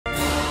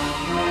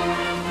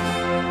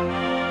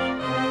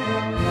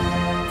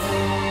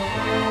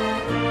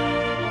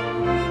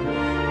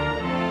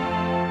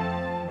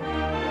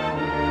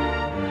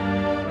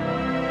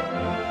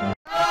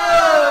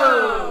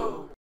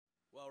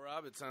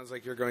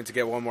like you're going to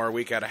get one more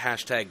week out of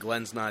hashtag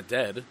Glenn's Not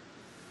Dead.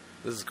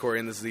 This is Cory,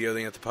 and this is the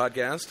Anthem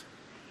podcast.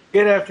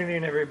 Good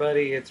afternoon,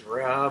 everybody. It's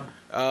Rob.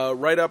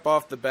 Right up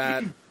off the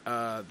bat,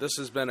 this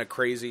has been a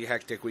crazy,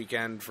 hectic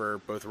weekend for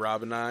both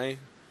Rob and I.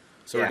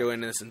 So we're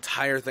doing this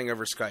entire thing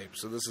over Skype.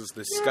 So this is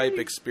the Skype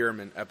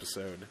experiment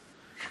episode.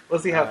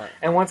 We'll see how...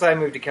 and once I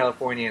move to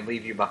California and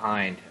leave you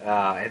behind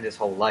in this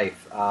whole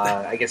life,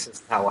 I guess this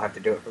is how we'll have to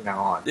do it from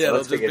now on. Yeah, so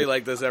it'll just be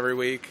like this every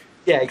week.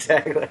 Yeah,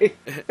 exactly.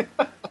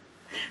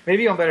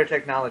 Maybe on better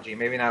technology.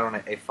 Maybe not on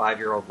a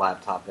 5-year-old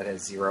laptop that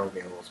has zero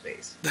available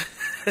space.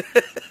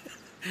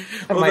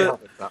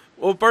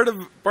 Well, part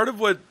of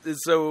what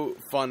is so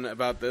fun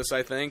about this,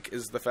 I think,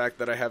 is the fact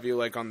that I have you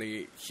like on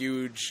the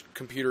huge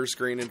computer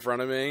screen in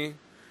front of me.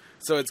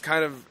 So it's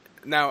kind of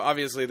now,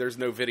 obviously, there's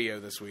no video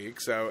this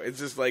week, so it's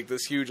just like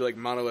this huge, like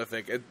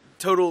monolithic,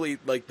 totally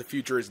like the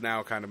future is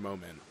now kind of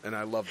moment, and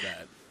I love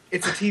that.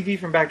 It's a TV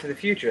from Back to the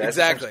Future. That's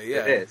exactly,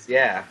 yeah. It is,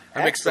 yeah.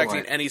 I'm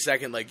expecting any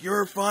second, like,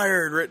 you're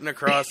fired, written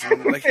across,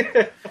 and like,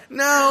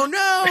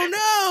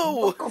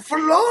 no!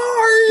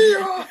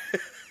 Fly!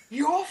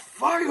 You're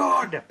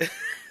fired!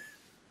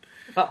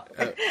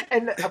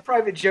 And a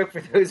private joke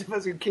for those of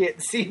us who can't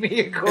see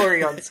me and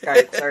Cory on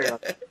Skype. Sorry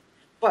about that.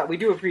 But we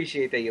do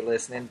appreciate that you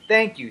listen, and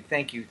thank you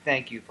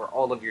for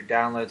all of your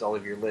downloads, all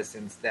of your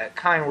listens, the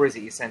kind words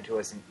that you send to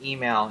us in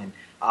email and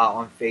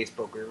on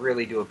Facebook. We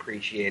really do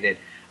appreciate it.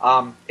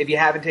 If you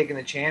haven't taken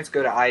the chance,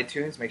 go to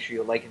iTunes. Make sure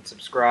you like and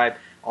subscribe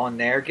on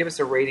there. Give us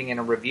a rating and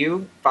a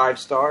review, 5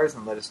 stars,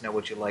 and let us know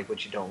what you like,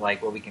 what you don't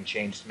like, what we can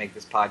change to make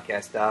this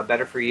podcast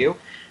better for you.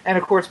 And,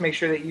 of course, make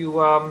sure that you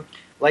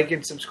like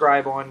and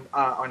subscribe on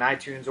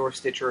iTunes or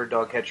Stitcher or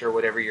Dogcatcher or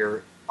whatever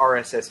your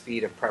RSS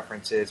feed of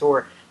preference is.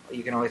 Or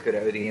you can always go to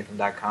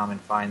otheanthem.com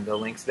and find the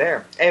links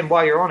there. And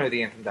while you're on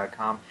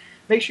otheanthem.com,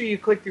 make sure you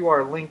click through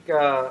our link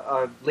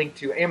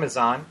to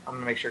Amazon. I'm going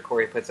to make sure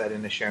Cory puts that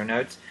in the show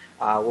notes.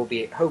 We'll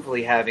be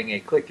hopefully having a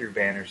click-through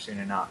banner soon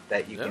enough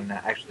that you can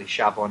actually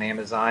shop on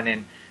Amazon,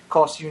 and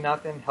costs you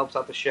nothing, helps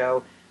out the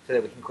show, so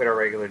that we can quit our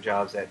regular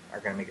jobs that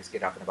are going to make us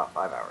get up in about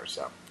 5 hours.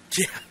 So,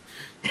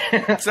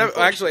 yeah. So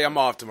actually, I'm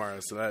off tomorrow,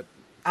 so that's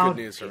good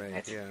news for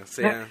me. Yeah.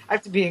 So, yeah. I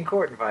have to be in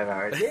court in 5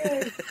 hours.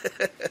 Yay!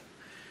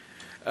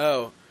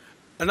 Oh,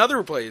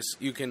 another place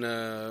you can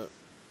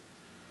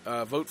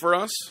vote for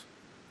us,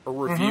 or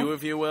review,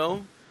 if you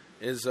will,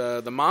 is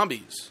the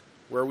Mobbies,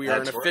 where we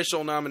are an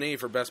official nominee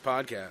for Best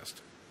Podcast.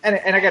 And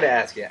I got to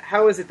ask you,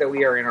 how is it that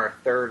we are in our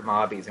third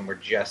Mobbies and we're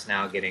just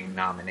now getting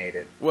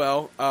nominated?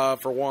 Well,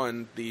 for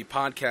one, the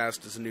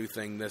podcast is a new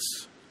thing this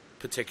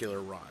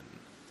particular run.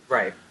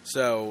 Right.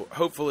 So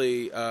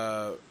hopefully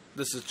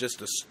this is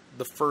just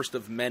the first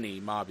of many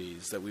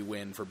Mobbies that we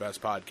win for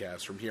Best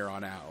Podcast from here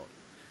on out.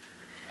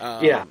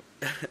 Yeah.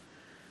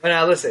 But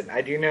now listen,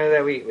 I do know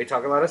that we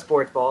talk a lot of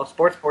sports ball,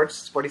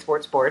 sports,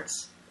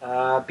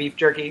 beef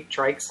jerky,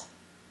 trikes.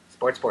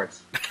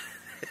 Sports.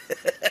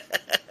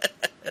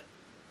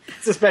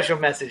 It's a special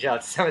message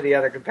out to some of the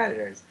other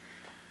competitors.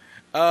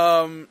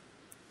 I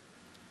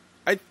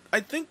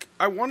think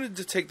I wanted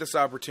to take this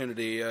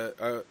opportunity.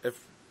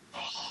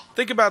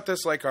 Think about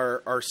this like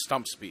our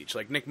stump speech.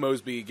 Like Nick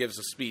Mosby gives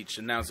a speech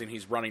announcing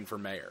he's running for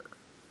mayor.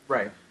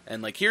 Right.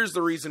 And like, here's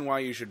the reason why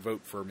you should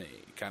vote for me,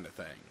 kind of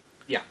thing.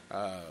 Yeah.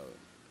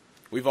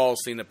 We've all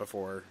seen it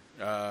before.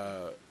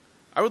 I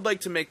would like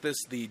to make this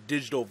the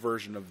digital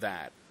version of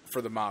that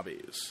for the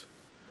Mobbies.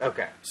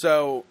 Okay.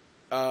 So,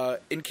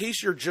 in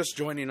case you're just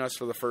joining us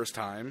for the first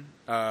time,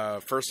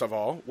 first of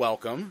all,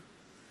 welcome.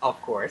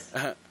 Of course.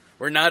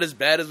 We're not as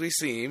bad as we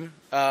seem.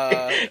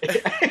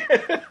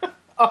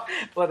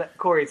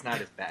 Cory's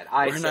not as bad.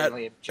 I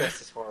certainly am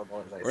just as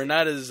horrible as I seem. We're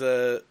not as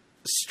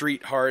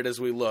street hard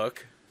as we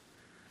look.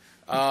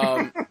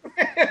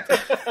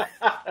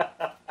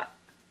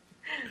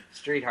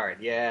 Street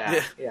hard,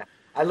 yeah.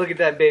 I look at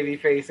that baby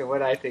face and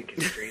what I think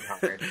is street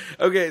hard.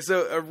 Okay,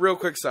 so a real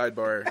quick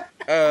sidebar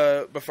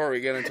before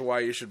we get into why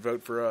you should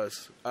vote for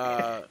us.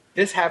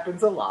 This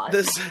happens a lot.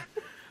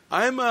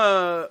 I've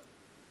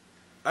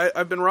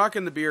been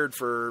rocking the beard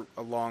for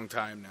a long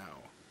time now.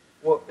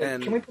 Well,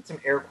 can we put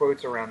some air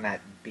quotes around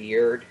that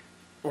beard?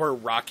 Or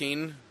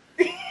rocking.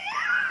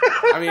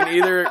 I mean,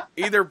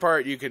 either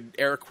part you could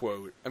air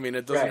quote. I mean,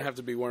 it doesn't have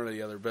to be one or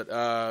the other.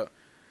 But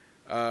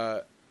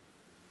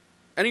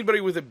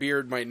anybody with a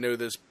beard might know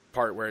this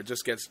part where it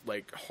just gets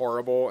like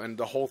horrible, and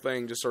the whole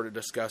thing just sort of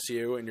disgusts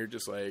you, and you're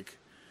just like,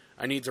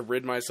 I need to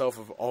rid myself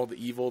of all the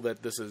evil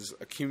that this has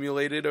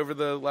accumulated over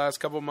the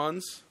last couple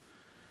months.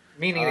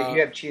 Meaning that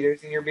you have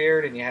Cheetos in your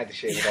beard and you had to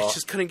shave it off. I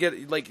just couldn't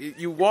get like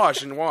you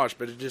wash,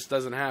 but it just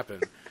doesn't happen.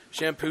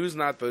 Shampoo's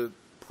not the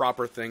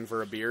proper thing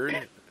for a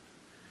beard.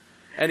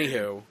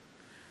 Anywho,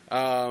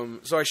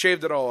 so I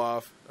shaved it all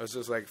off. I was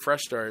just like,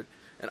 fresh start,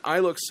 and I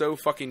look so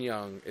fucking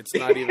young. It's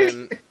not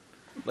even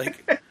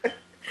like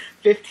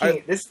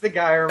 15. This is the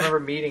guy I remember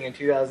meeting in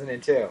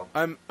 2002.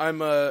 I'm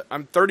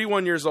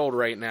 31 years old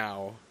right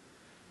now.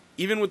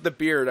 Even with the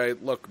beard, I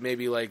look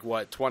maybe like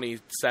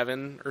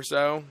 27 or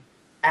so.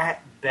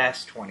 At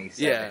best,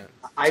 27. Yeah.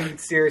 I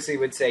seriously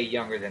would say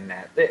younger than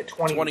that.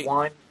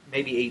 21,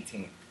 maybe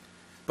 18.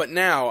 But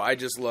now I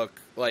just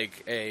look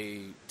like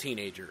a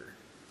teenager.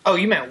 Oh,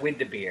 you meant with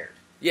the beard.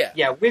 Yeah.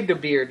 Yeah, with the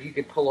beard, you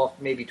could pull off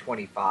maybe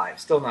 25.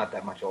 Still not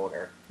that much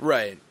older.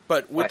 Right.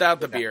 But without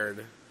the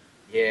beard,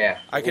 yeah,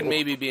 I could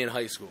maybe be in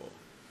high school.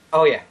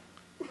 Oh, yeah.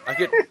 I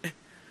could.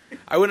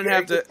 I wouldn't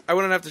have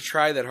to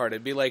try that hard.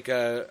 It'd be like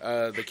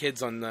the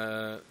kids on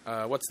the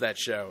what's that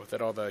show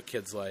that all the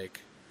kids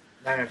like?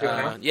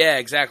 90210? Yeah,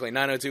 exactly.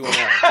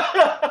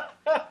 90210.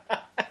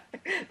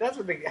 That's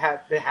what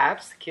the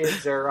Haps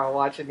kids are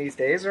watching these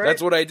days, right?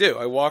 That's what I do.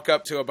 I walk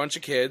up to a bunch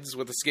of kids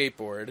with a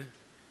skateboard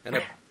and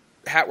a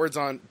hat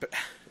on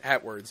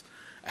backwards,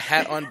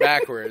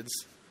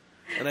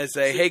 and I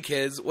say, "Hey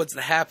kids, what's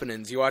the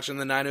happenings? You watching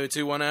the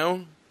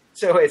 90210?"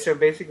 So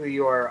basically,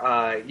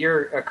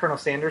 you're Colonel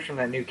Sanders from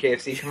that new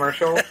KFC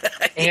commercial,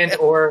 and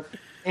or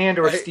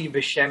Steve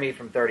Buscemi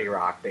from 30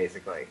 Rock,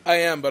 basically. I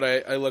am, but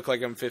I look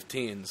like I'm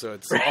 15, so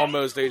it's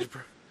almost age.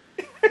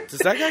 Does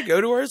that guy go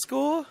to our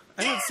school?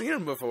 I haven't seen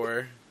him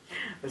before.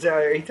 So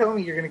are you telling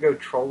me you're going to go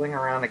trolling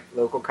around the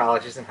local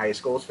colleges and high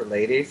schools for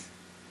ladies?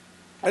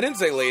 I didn't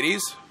say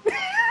ladies.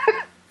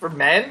 For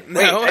men? No,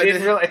 Wait, I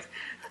didn't realize.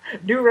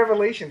 New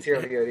revelations here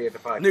on the OD of the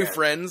podcast. New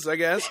friends, I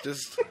guess.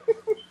 Just.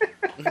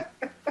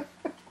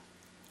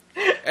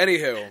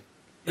 Anywho.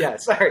 Yeah,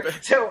 sorry.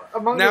 So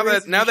among now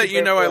that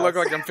you know I look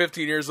like I'm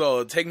 15 years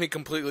old, take me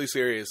completely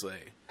seriously.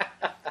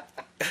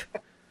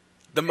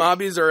 The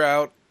Mobbies are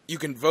out. You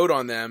can vote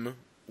on them.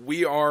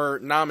 We are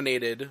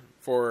nominated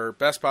for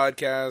Best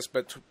Podcast,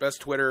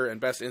 Best Twitter, and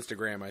Best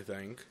Instagram, I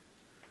think.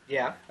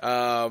 Yeah.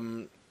 I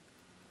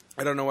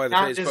don't know why the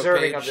not Facebook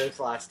deserving page... of those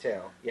last two.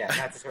 Yeah,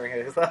 not deserving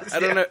of those last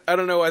two. I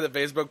don't know why the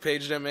Facebook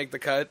page didn't make the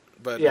cut,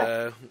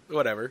 but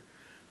whatever.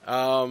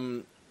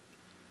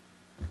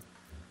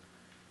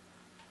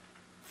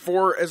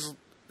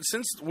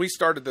 Since we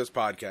started this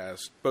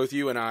podcast, both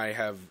you and I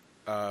have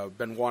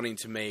been wanting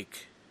to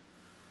make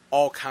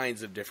all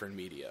kinds of different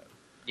media.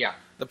 Yeah.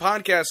 The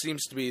podcast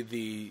seems to be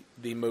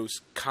the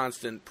most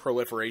constant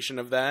proliferation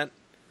of that.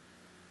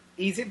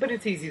 Easy, but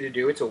it's easy to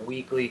do. It's a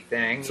weekly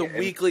thing. It's a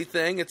weekly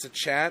thing. It's a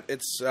chat.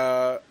 It's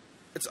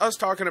us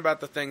talking about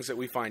the things that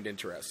we find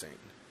interesting.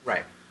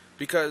 Right.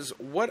 Because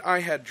what I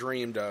had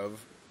dreamed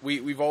of,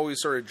 we've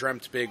always sort of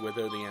dreamt big with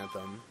the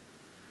Anthem.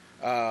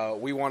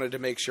 We wanted to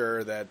make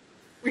sure that...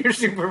 We're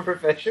super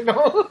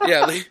professional.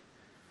 Yeah.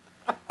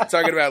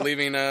 Talking about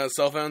leaving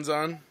cell phones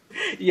on?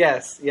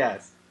 Yes.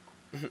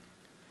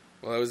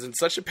 Well, I was in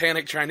such a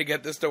panic trying to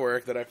get this to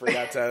work that I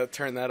forgot to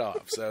turn that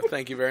off. So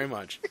thank you very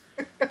much.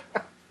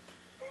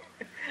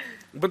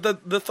 But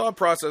the thought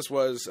process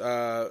was,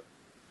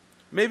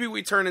 maybe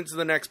we turn into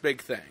the next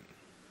big thing.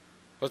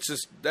 Let's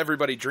just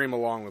everybody dream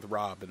along with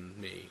Rob and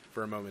me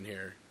for a moment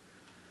here.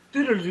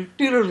 We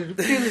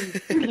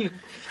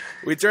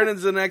turn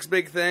into the next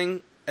big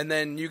thing, and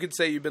then you could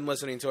say you've been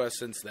listening to us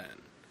since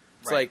then.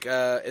 It's like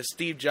if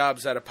Steve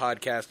Jobs had a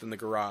podcast in the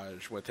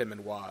garage with him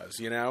and Woz,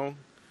 you know?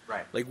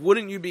 Right. Like,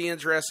 wouldn't you be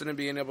interested in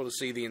being able to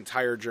see the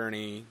entire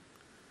journey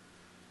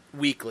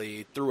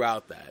weekly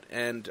throughout that?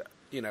 And,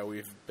 you know,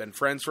 we've been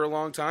friends for a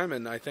long time,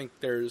 and I think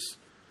there's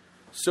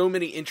so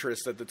many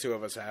interests that the two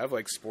of us have,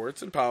 like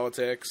sports and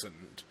politics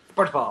and...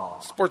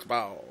 Sports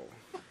ball.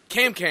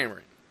 Cam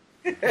Cameron.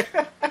 That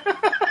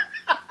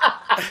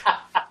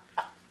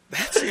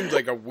seems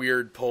like a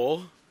weird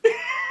pull.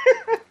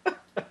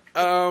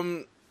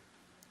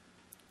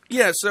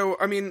 Yeah, so,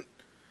 I mean,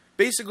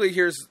 basically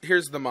here's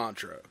the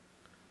mantra.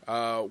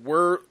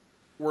 We're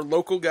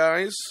local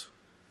guys.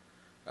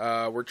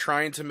 We're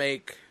trying to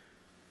make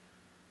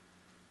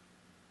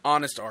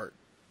honest art,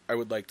 I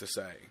would like to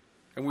say.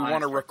 And we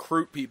want to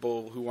recruit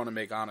people who want to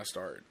make honest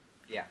art.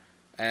 Yeah.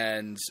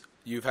 And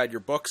you've had your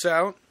books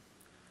out.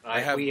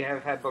 We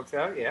have had books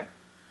out, yeah.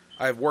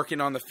 I'm working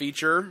on the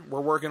feature.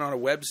 We're working on a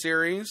web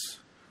series.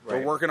 Right.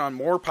 We're working on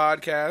more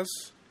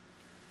podcasts.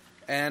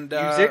 And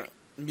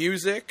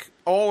music,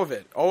 all of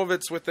it. All of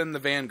it's within the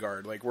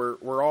vanguard. Like we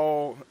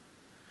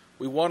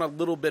want a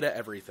little bit of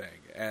everything.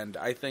 And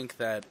I think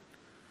that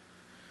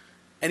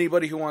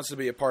anybody who wants to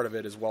be a part of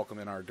it is welcome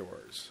in our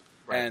doors.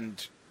 Right.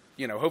 And,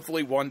 you know,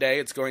 hopefully one day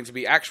it's going to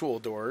be actual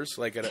doors,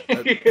 like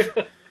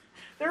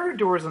There are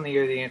doors on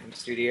the Anthem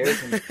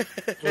studios and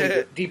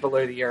deep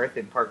below the earth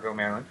in Parkville,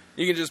 Maryland.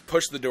 You can just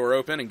push the door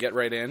open and get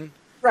right in.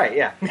 Right,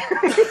 yeah.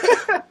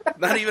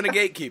 Not even a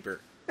gatekeeper.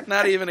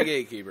 Not even a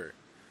gatekeeper.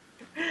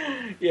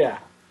 Yeah.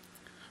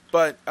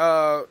 But,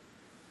 I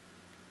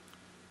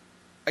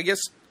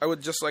guess I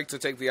would just like to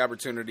take the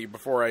opportunity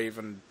before I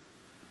even,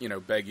 you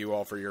know, beg you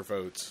all for your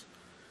votes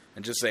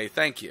and just say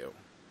thank you.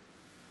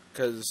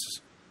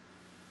 Because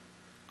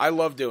I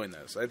love doing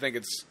this. I think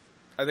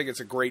it's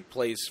a great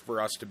place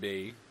for us to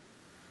be.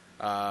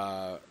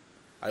 I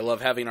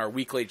love having our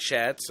weekly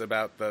chats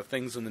about the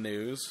things in the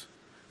news.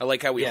 I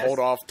like how we hold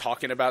off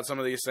talking about some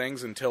of these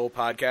things until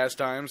podcast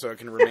time so it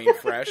can remain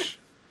fresh.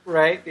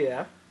 Right,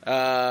 yeah.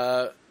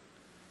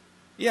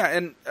 Yeah,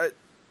 and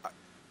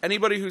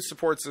anybody who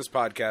supports this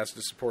podcast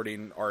is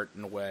supporting art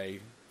in a way,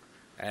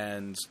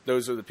 and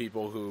those are the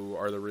people who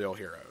are the real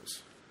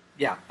heroes.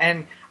 Yeah,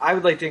 and I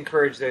would like to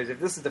encourage those, if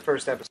this is the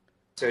first episode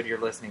episode you're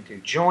listening to.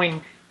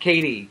 Join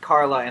Katie,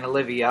 Carla, and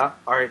Olivia,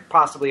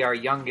 possibly our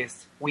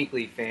youngest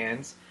weekly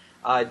fans.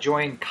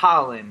 Join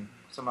Colin,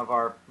 some of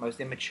our most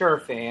immature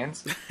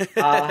fans.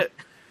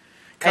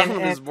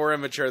 Colin is more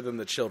immature than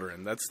the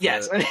children. That's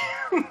the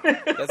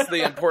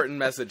important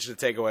message to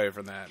take away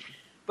from that.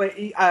 But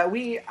I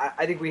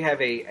think we have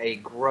a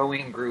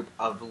growing group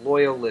of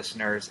loyal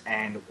listeners,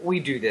 and we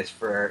do this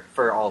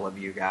for all of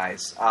you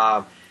guys.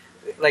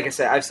 Like I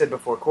said, I've said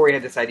before, Cory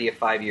had this idea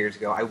 5 years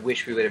ago. I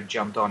wish we would have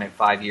jumped on it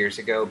 5 years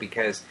ago,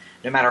 because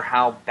no matter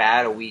how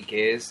bad a week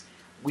is,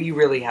 we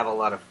really have a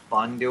lot of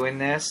fun doing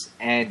this,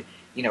 and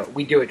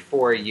we do it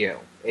for you.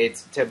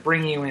 It's to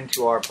bring you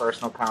into our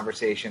personal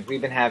conversations.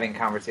 We've been having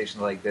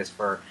conversations like this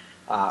for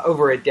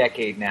over a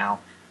decade now.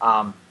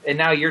 And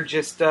now you're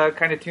just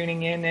kind of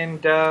tuning in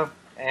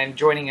and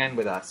joining in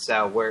with us.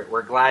 So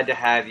we're glad to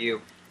have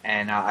you,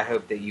 and I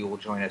hope that you will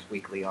join us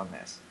weekly on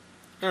this.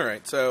 All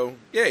right. So,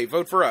 yay,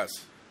 vote for us.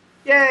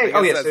 Yay!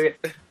 Oh, yeah. So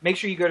make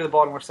sure you go to the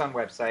Baltimore Sun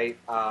website,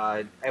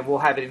 and we'll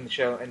have it in the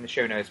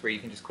show notes where you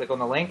can just click on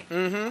the link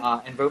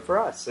and vote for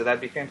us. So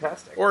that'd be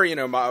fantastic. Or,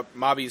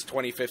 Mobbies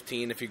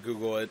 2015, if you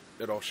Google it,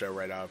 it'll show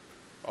right up.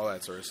 All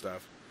that sort of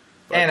stuff.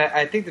 But, and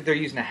I think that they're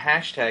using a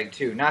hashtag,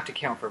 too, not to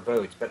count for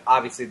votes, but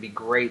obviously it'd be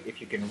great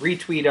if you can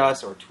retweet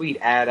us or tweet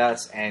at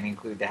us and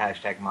include the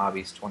hashtag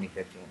Mobbies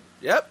 2015.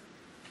 Yep.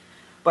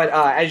 But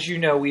as you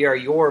know, we are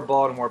your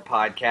Baltimore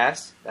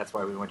podcast. That's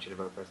why we want you to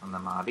vote for us on the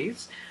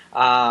Mobbies.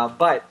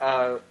 But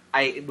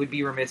I would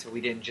be remiss if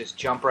we didn't just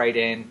jump right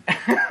in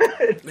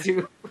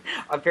to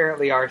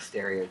apparently our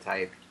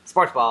stereotype.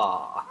 Sports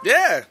ball.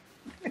 Yeah.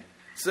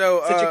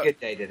 So such a good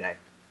day today.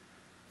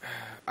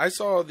 I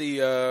saw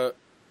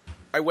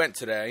I went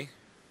today.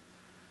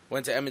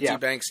 Went to M&T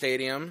Bank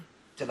Stadium.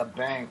 To the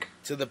bank.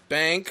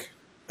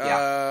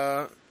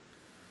 Yeah.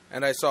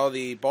 And I saw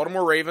the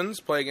Baltimore Ravens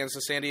play against the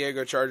San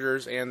Diego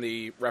Chargers and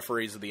the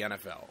referees of the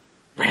NFL.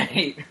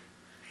 Right.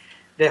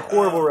 The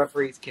horrible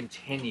referees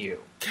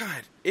continue.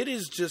 God, it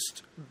is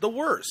just the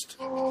worst.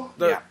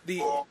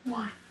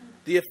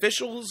 The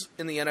officials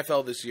in the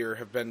NFL this year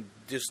have been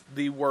just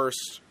the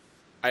worst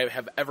I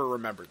have ever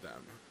remembered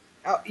them.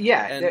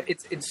 And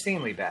it's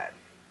insanely bad.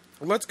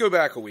 Let's go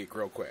back a week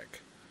real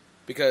quick,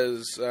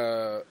 because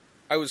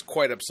I was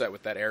quite upset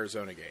with that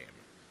Arizona game.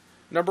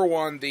 Number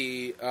one,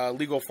 the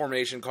legal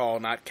formation call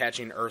not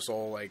catching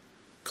Ursel,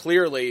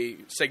 clearly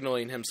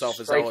signaling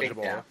himself as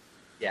eligible. Down.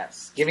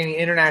 Yes, giving the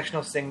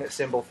international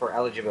symbol for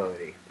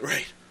eligibility.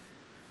 Right.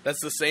 That's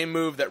the same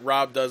move that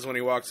Rob does when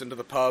he walks into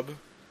the pub.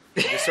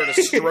 He just sort of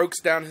strokes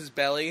down his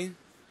belly.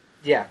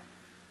 Yeah.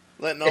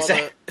 Letting all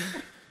the...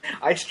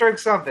 I stroke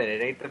something.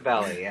 It ain't the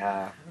belly.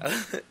 I'd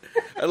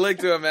like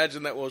to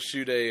imagine that we'll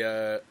shoot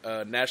a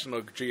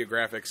National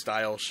Geographic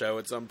style show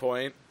at some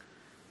point,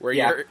 where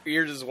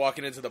you're just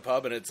walking into the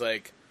pub and it's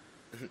like,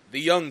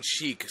 the young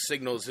sheik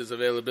signals his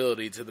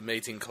availability to the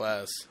mating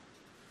class.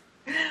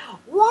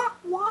 What?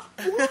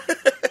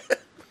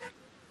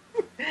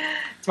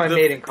 It's my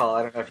mating call.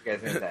 I don't know if you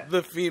guys know that.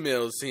 The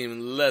females seem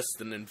less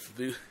than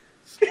enthused.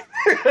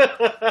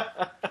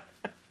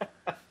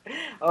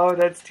 Oh,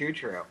 that's too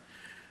true.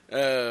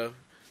 The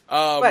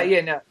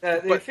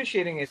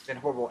officiating has been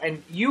horrible.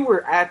 And you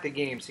were at the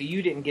game, so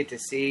you didn't get to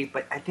see,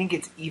 but I think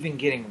it's even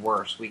getting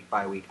worse week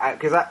by week.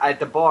 Because at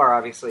the bar,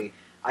 obviously,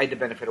 I had the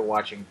benefit of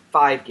watching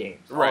 5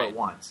 games all at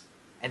once.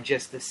 And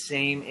just the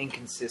same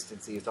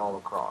inconsistencies all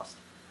across.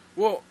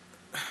 Well,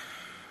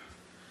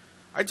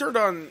 I turned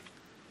on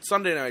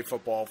Sunday Night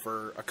Football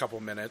for a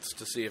couple minutes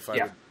to see if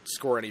I would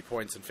score any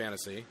points in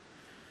fantasy.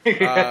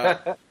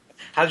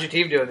 How's your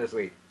team doing this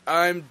week?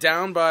 I'm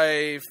down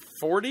by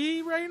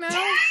 40 right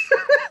now,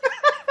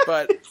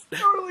 but it's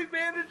totally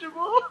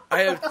manageable. I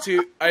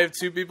have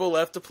two people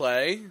left to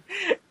play.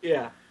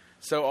 Yeah.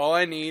 So all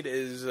I need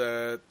is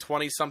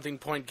 20-something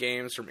point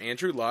games from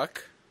Andrew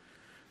Luck,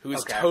 who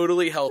is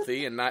totally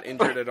healthy and not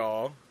injured at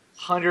all.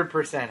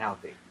 100%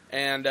 healthy.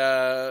 And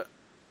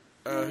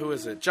who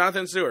is it?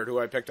 Jonathan Stewart, who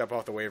I picked up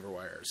off the waiver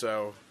wire.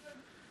 So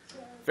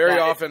very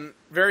often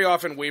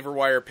waiver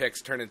wire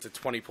picks turn into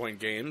 20-point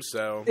games.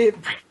 So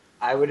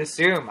I would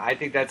assume. I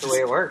think that's the way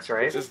it works,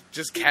 right?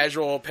 Just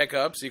casual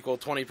pickups equal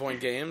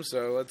 20-point games.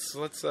 So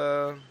let's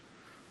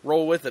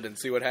roll with it and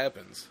see what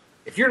happens.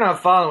 If you're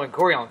not following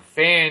Cory on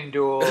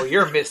FanDuel,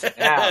 you're missing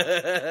out.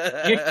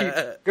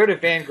 Go to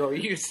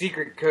FanDuel, use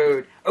secret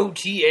code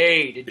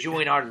OTA to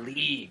join our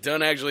league.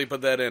 Don't actually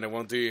put that in. It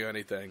won't do you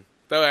anything.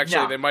 Though,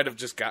 actually, they might have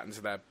just gotten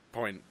to that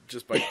point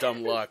just by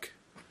dumb luck.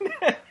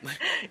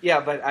 Yeah,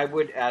 but I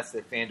would ask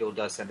that FanDuel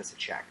does send us a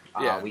check.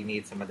 We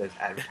need some of those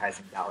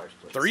advertising dollars,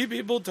 please. 3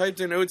 people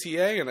typed in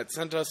OTA, and it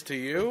sent us to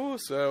you,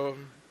 so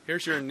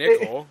here's your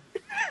nickel.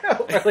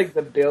 Like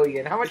the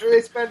billion. How much are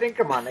they spending?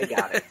 Come on, they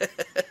got it.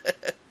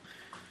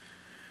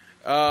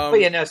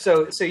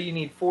 So you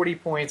need 40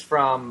 points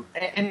from,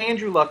 and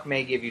Andrew Luck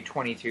may give you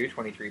 22,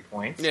 23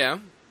 points. Yeah.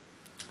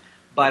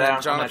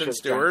 But Jonathan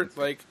Stewart,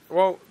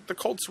 the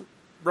Colts'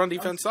 run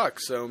defense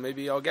sucks, so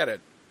maybe I'll get it.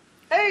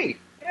 Hey,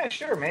 yeah,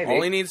 sure, maybe.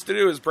 All he needs to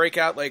do is break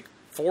out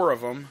 4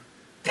 of them.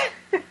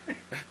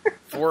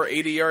 4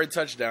 80-yard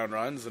touchdown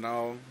runs, and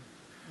I'll...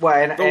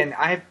 Well, and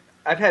I've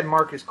had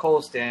Marcus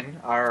Colston,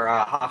 our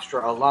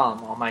Hofstra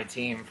alum, on my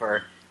team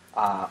for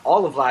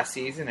all of last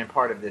season and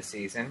part of this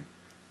season.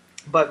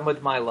 But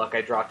with my luck,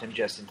 I dropped him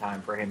just in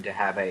time for him to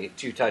have a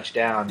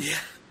 2-touchdown,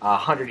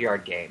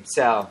 100-yard game.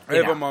 So I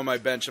have him on my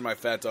bench in my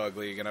Fat Dog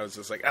League, and I was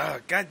just like, oh,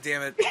 God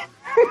damn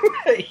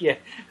it. Yeah,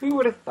 who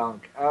would have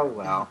thunk? Oh,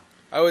 well.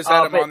 I always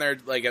had him on there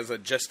like as a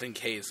just in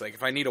case. Like,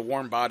 if I need a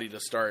warm body to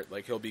start,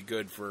 like, he'll be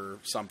good for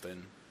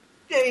something.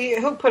 Yeah,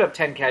 he'll put up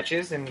 10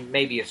 catches and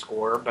maybe a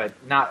score, but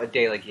not a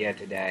day like he had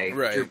today.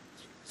 Right. Drew's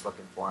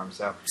looking for him.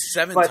 So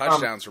 7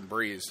 touchdowns from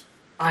Breeze.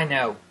 I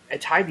know. It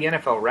tied the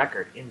NFL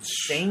record.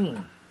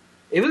 Insane.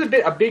 It was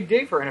a big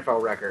day for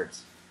NFL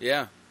records.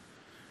 Yeah.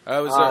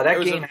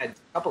 That game had a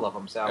couple of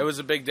them. So it was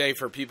a big day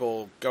for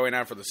people going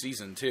out for the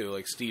season, too,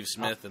 like Steve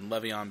Smith and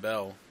Le'Veon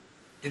Bell.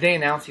 Did they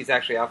announce he's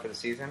actually out for the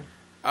season?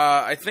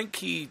 I think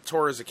he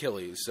tore his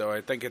Achilles, so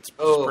I think it's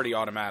just pretty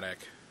automatic.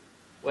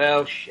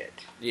 Well,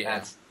 shit.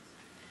 Yeah.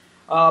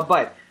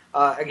 But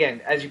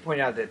again, as you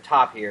pointed out at the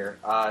top here,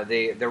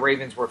 the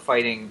Ravens were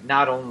fighting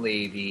not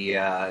only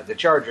the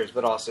Chargers,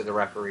 but also the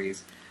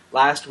referees.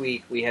 Last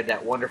week, we had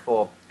that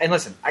wonderful... And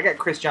listen, I got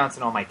Chris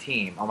Johnson on my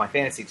team, on my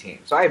fantasy team,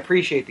 so I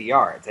appreciate the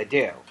yards. I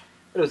do.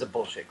 But it was a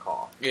bullshit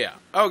call. Yeah.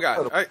 Oh,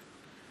 God.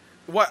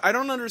 I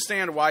don't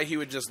understand why he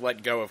would just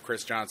let go of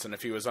Chris Johnson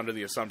if he was under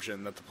the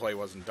assumption that the play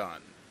wasn't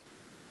done.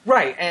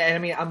 Right, and I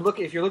mean,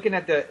 if you're looking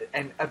at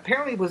and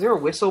apparently, was there a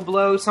whistle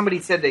blow? Somebody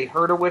said they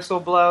heard a whistle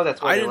blow.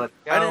 That's why they let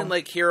it go. I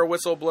didn't hear a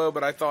whistle blow,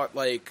 but I thought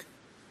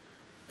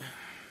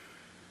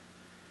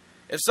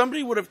if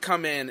somebody would have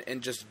come in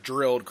and just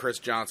drilled Chris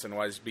Johnson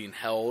while he's being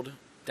held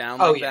down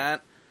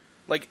that,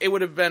 it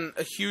would have been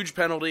a huge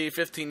penalty,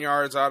 15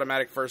 yards,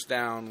 automatic first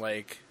down,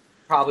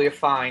 probably a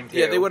fine, too.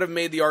 Yeah, they would have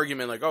made the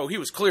argument, he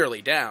was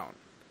clearly down.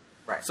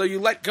 Right. So you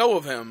let go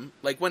of him,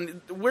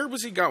 where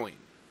was he going?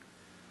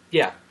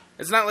 Yeah.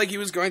 It's not like he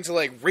was going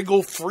to,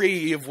 wriggle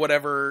free of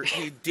whatever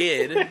he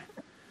did.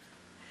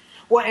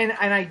 Well, and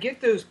I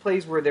get those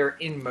plays where they're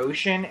in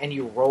motion and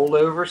you roll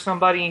over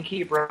somebody and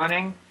keep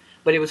running,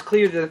 but it was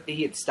clear that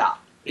he had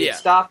stopped. He had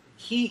stopped.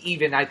 He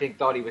even, I think,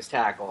 thought he was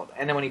tackled.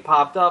 And then when he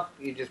popped up,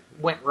 he just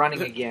went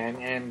running again,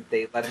 and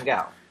they let him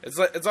go.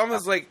 It's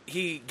almost like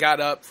he got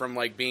up from,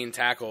 being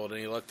tackled,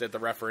 and he looked at the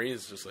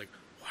referees just why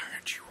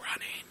aren't you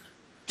running?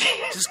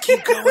 Just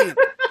keep going.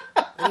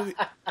 And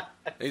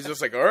he's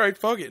just all right,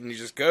 fuck it. And he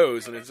just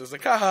goes, and it's just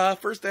haha,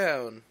 first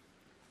down.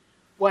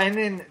 Well, and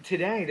then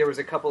today there was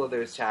a couple of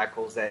those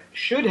tackles that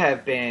should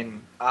have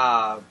been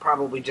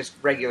probably just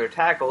regular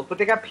tackles, but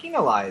they got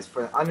penalized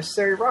for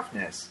unnecessary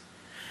roughness.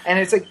 And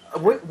it's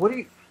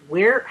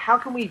how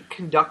can we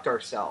conduct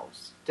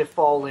ourselves to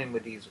fall in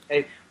with these?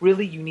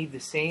 Really, you need the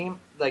same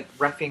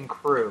reffing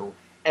crew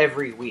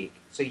every week,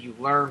 so you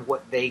learn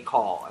what they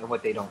call and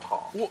what they don't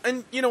call. Well,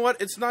 and you know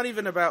what? It's not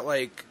even about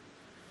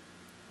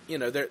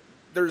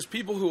there's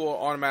people who will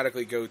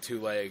automatically go to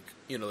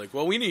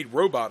well, we need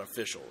robot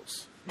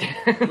officials.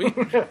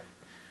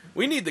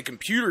 We need the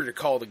computer to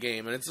call the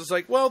game, and it's just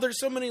well, there's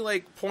so many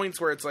points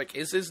where it's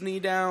is his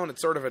knee down?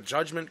 It's sort of a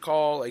judgment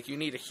call. You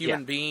need a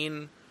human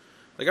being.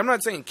 I'm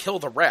not saying kill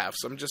the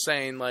refs. I'm just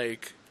saying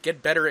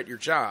get better at your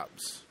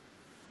jobs.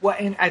 Well,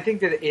 and I think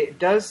that it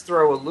does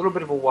throw a little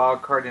bit of a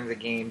wild card into the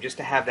game just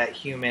to have that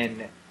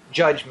human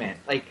judgment.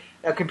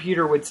 A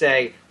computer would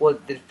say, well,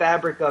 the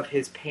fabric of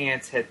his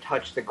pants had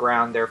touched the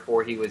ground,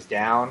 therefore he was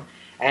down.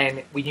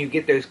 And when you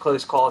get those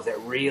close calls that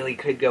really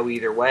could go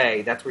either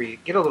way, that's where you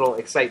get a little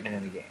excitement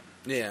in the game.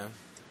 Yeah.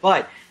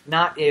 But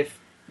not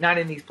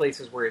in these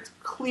places where it's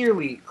clear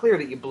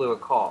that you blew a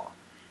call.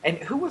 And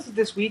who was it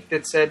this week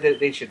that said that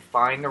they should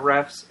fine the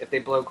refs if they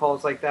blow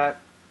calls like that?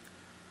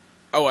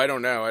 Oh, I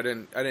don't know. I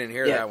didn't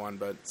hear that one,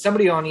 but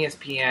somebody on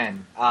ESPN,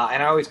 and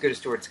I always go to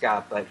Stuart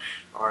Scott, but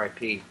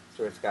R.I.P.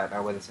 Stuart Scott,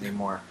 not with us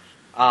anymore.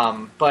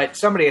 But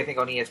somebody, I think,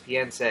 on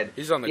ESPN said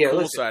he's on the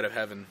cool side of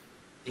heaven.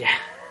 Yeah.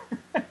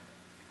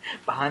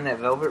 Behind that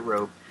velvet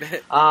rope.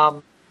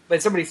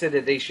 But somebody said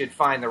that they should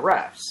fine the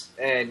refs.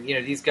 And,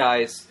 these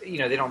guys, they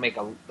don't make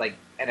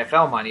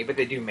NFL money, but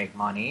they do make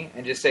money.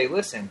 And just say,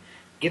 listen,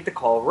 get the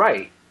call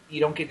right.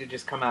 You don't get to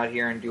just come out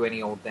here and do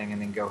any old thing and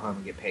then go home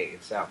and get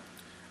paid. So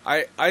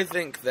I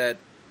think that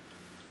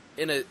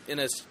in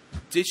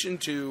addition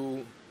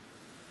to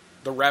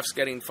the refs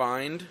getting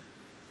fined,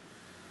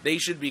 they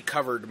should be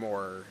covered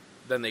more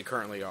than they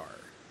currently are.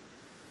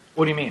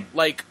 What do you mean?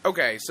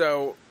 Okay,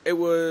 so it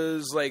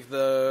was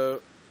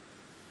the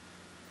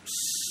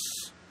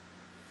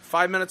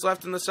 5 minutes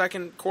left in the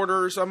second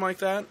quarter or something like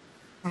that,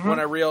 when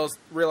I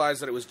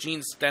realized that it was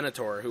Gene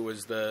Stenator who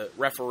was the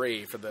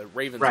referee for the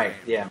Ravens game.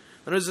 Yeah.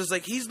 And it was just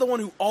he's the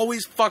one who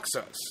always fucks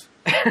us.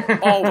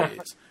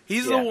 Always.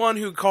 He's the one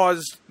who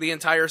caused the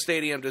entire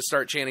stadium to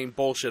start chanting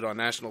bullshit on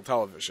national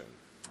television.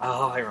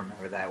 Oh, I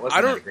remember that.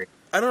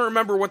 I don't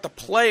remember what the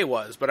play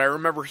was, but I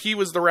remember he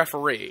was the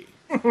referee.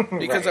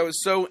 Because I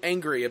was so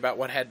angry about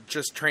what had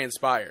just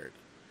transpired.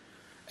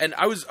 And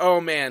I was,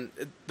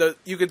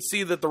 you could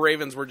see that the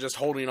Ravens were just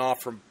holding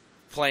off from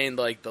playing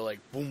the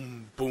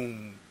boom,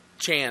 boom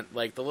chant,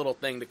 like the little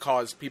thing that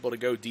caused people to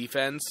go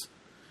defense.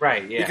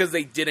 Right, yeah. Because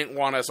they didn't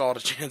want us all to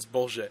chant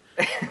bullshit.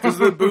 Because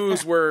the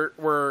boos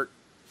were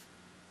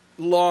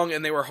long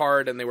and they were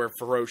hard and they were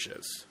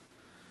ferocious.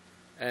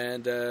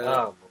 And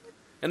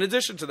in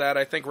addition to that,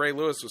 I think Ray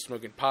Lewis was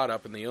smoking pot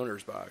up in the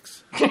owner's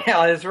box.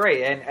 Yeah, that's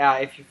right. And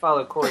if you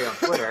follow Cory on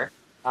Twitter,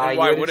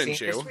 why wouldn't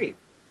you? Tweet.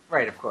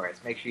 Right, of course.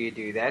 Make sure you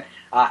do that.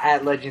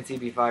 At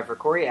LegendCB5 for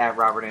Cory, at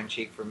Robert N.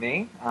 Cheek for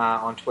me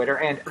on Twitter,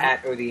 and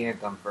at O The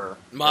Anthem for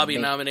Mobbie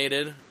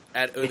nominated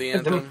at O The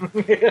Anthem.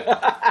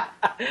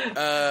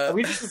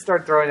 We just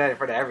start throwing that in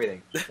front of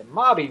everything. The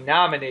Mobbie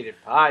nominated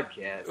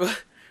podcast.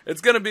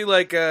 It's gonna be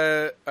like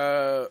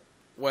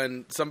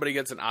when somebody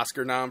gets an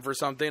Oscar nom for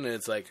something, and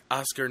it's like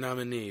Oscar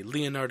nominee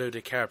Leonardo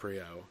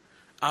DiCaprio,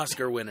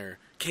 Oscar winner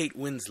Kate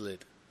Winslet.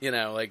 You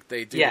know, like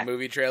they do the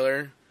movie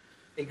trailer.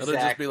 Exactly.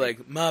 It'll just be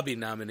like Mobbie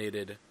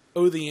nominated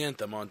O The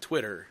Anthem on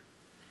Twitter.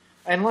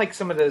 And like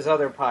some of those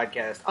other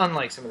podcasts,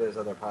 unlike some of those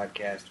other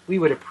podcasts, we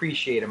would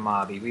appreciate a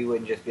Mobbie. We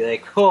wouldn't just be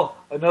like, oh,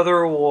 another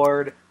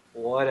award,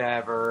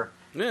 whatever.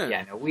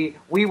 Yeah, no, we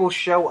will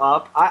show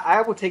up.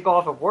 I will take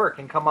off of work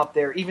and come up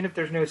there, even if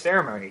there's no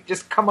ceremony.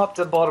 Just come up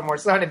to Baltimore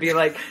Sun and be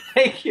like,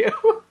 thank you.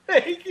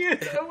 Thank you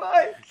so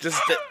much.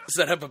 Just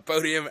set up a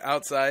podium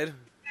outside.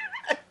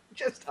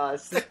 Just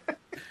us.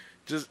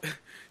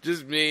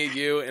 Just me,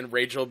 you, and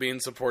Rachel being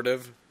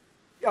supportive.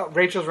 Oh,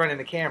 Rachel's running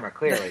the camera,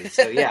 clearly.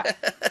 So, yeah.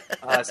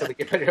 So we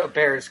can put it on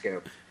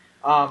Periscope.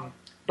 But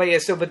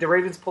the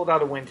Ravens pulled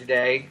out a win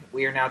today.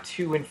 We are now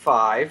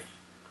 2-5,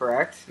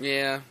 correct?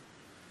 Yeah.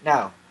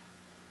 No.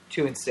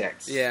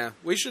 2-6. Yeah.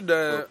 We should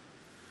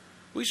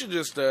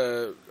just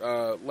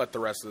let the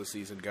rest of the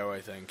season go,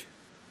 I think.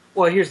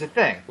 Well, here's the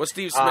thing. With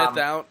Steve Smith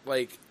out,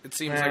 like, it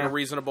seems like a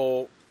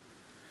reasonable...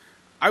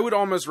 I would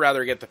almost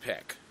rather get the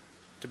pick,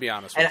 to be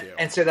honest with you.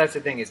 And so that's the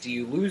thing, is do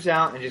you lose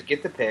out and just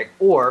get the pick?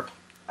 Or,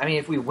 I mean,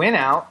 if we win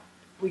out,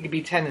 we could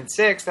be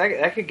 10-6.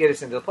 That could get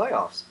us into the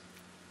playoffs.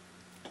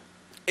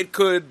 It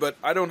could, but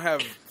I don't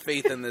have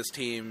faith in this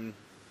team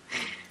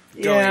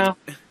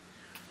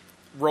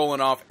rolling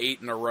off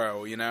 8 in a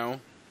row, you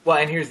know? Well,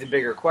 and here's the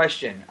bigger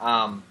question.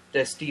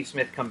 Does Steve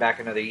Smith come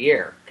back another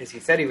year? Because he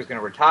said he was going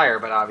to retire,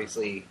 but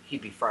obviously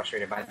he'd be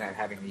frustrated by not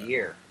having the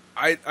year.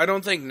 I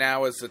don't think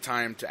now is the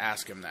time to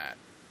ask him that.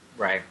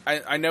 Right.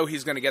 I know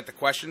he's going to get the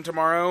question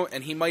tomorrow,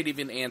 and he might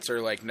even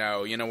answer, like,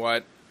 no, you know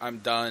what? I'm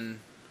done.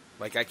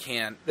 Like, I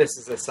can't. This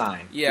is a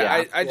sign.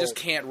 Yeah, I just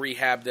can't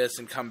rehab this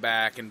and come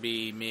back and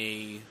be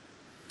me.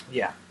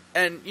 Yeah.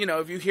 And, you know,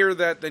 if you hear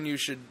that, then you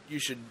should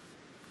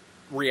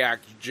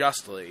react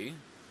justly.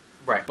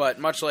 Right. But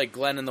much like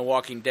Glenn in The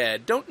Walking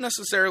Dead, don't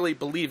necessarily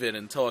believe it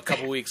until a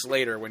couple weeks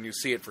later when you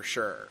see it for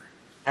sure.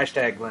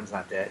 Hashtag Glenn's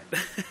not dead.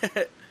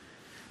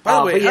 By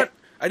the way,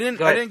 I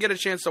didn't get a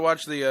chance to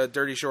watch the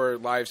Dirty Shore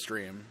live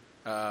stream.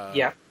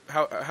 Yeah.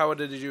 How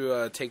did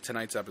you take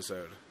tonight's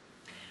episode?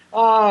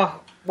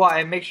 Well,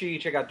 and make sure you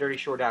check out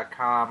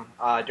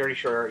DirtyShore.com, Dirty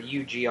Shore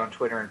UG on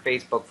Twitter and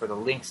Facebook for the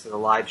links to the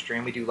live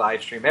stream. We do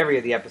live stream every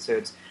of the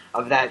episodes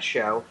of that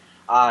show,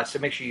 so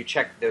make sure you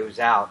check those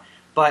out.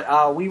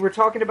 But we were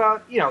talking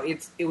about, you know,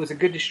 it was a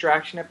good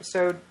distraction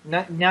episode.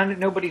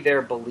 Nobody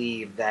there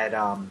believed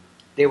that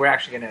they were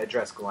actually going to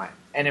address Glenn.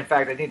 And in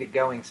fact, I think the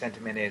going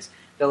sentiment is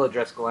they'll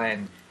address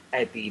Glenn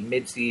at the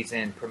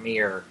mid-season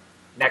premiere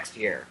next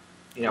year,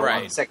 you know,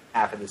 on the second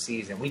half of the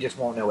season. We just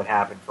won't know what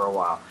happened for a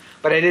while.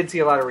 But I did see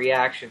a lot of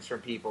reactions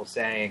from people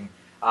saying,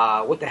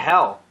 what the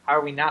hell? How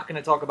are we not going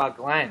to talk about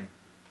Glenn?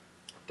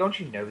 Don't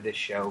you know this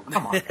show?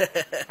 Come on.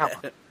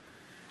 Come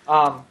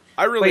on.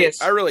 I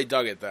really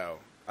dug it, though.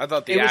 I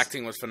thought the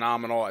acting was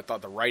phenomenal. I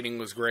thought the writing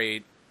was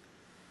great.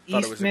 I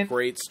thought it was a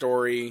great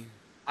story.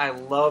 I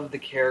love the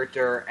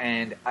character,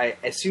 and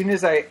as soon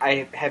as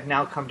I have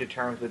now come to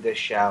terms with this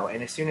show,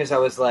 and as soon as I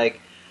was like,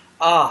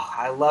 oh,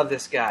 I love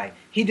this guy.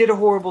 He did a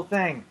horrible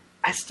thing.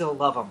 I still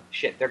love him.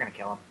 Shit, they're going to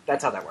kill him.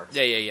 That's how that works.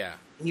 Yeah.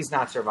 He's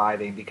not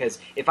surviving, because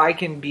if I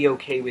can be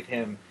okay with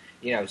him,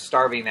 you know,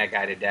 starving that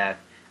guy to death,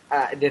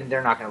 then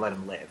they're not going to let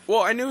him live.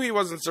 Well, I knew he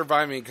wasn't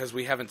surviving because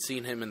we haven't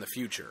seen him in the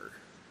future.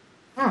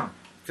 That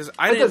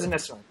doesn't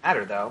necessarily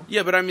matter, though.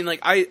 Yeah, but I mean,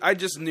 like, I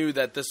just knew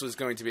that this was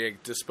going to be a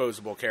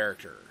disposable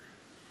character.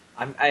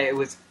 And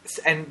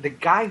the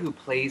guy who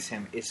plays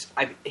him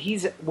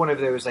he's one of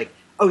those, like,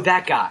 oh,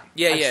 that guy.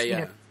 I've seen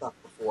him stuff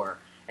before,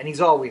 and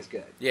he's always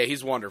good. Yeah,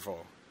 he's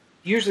wonderful.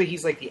 Usually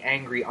he's like the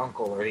angry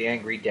uncle or the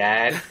angry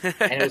dad,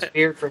 and it was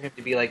weird for him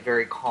to be like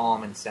very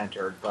calm and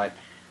centered. But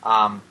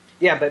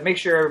but make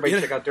sure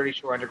everybody check out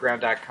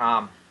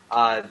DirtyShoreUnderground.com.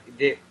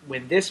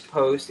 When this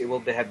post, it will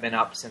have been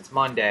up since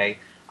Monday,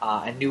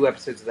 and new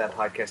episodes of that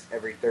podcast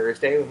every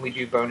Thursday. When we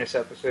do bonus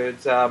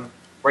episodes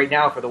right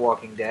now for The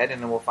Walking Dead,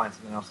 and then we'll find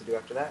something else to do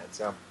after that.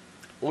 So,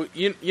 well,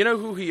 you know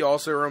who he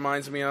also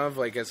reminds me of,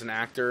 like as an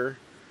actor.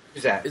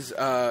 Who's that? Is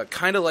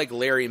kind of like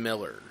Larry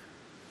Miller.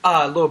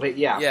 A little bit,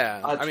 yeah. Yeah,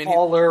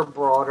 Taller,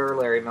 broader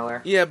Larry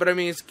Miller. Yeah, but I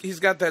mean, he's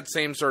got that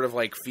same sort of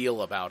like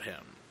feel about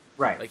him.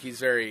 Right. Like he's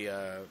very,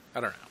 I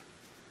don't know.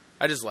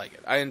 I just like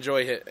it. I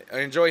enjoy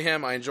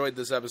him. I enjoyed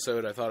this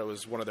episode. I thought it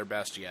was one of their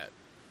best yet.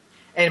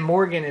 And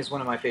Morgan is one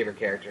of my favorite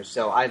characters,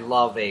 so I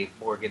love a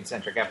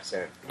Morgan-centric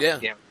episode. Yeah.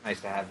 Nice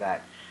to have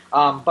that.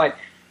 But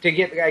to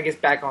get, I guess,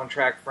 back on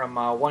track from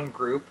one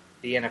group,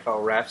 the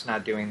NFL refs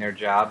not doing their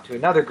job, to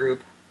another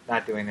group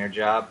not doing their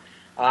job,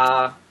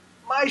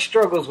 my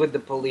struggles with the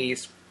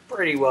police,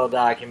 pretty well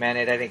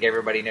documented. I think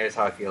everybody knows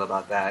how I feel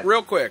about that.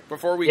 Real quick,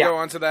 before we go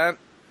on to that,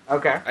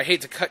 okay. I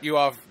hate to cut you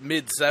off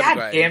mid-segue.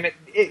 God damn it.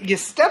 You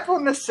step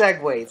on the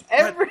segues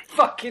every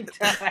fucking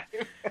time.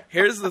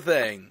 Here's the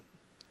thing.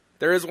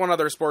 There is one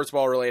other sports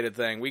ball-related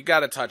thing. We got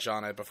to touch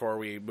on it before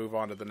we move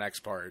on to the next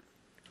part.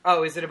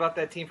 Oh, is it about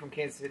that team from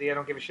Kansas City I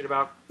don't give a shit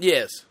about?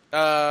 Yes.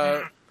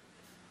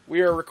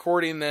 We are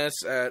recording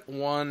this at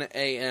 1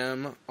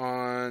 a.m.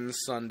 on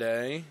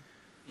Sunday.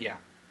 Yeah.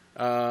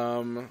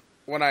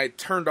 When I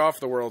turned off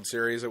the World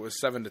Series, it was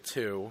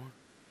 7-2.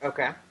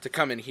 Okay. To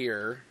come in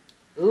here.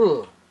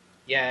 Ooh.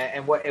 Yeah,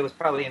 and it was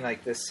probably in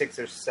like the 6th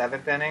or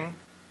 7th inning?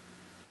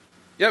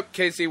 Yep,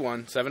 KC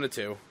won,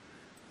 7-2.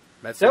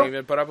 Mets didn't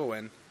even put up a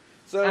win.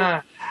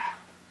 So,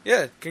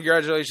 yeah,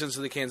 congratulations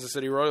to the Kansas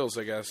City Royals,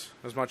 I guess,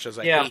 as much as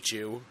I hate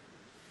you.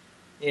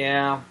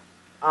 Yeah.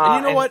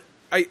 And you know what?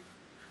 I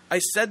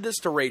said this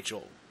to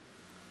Rachel.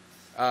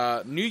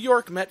 New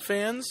York Met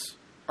fans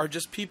are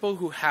just people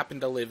who happen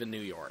to live in New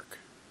York.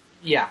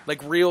 Yeah.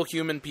 Like real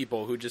human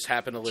people who just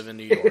happen to live in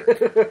New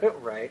York.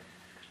 Right.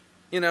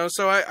 You know,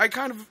 so I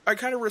kind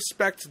of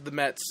respect the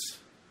Mets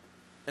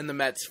and the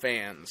Mets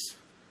fans.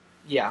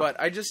 Yeah. But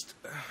I just...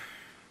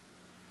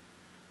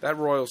 that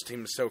Royals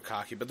team is so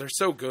cocky, but they're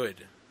so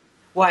good.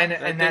 Well,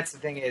 and that's the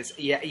thing is,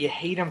 you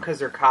hate them because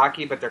they're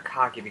cocky, but they're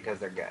cocky because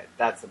they're good.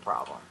 That's the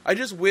problem. I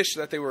just wish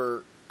that they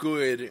were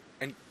good,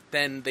 and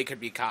then they could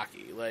be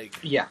cocky. Like,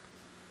 yeah.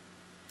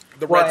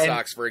 The Red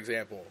Sox, for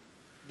example.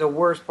 The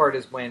worst part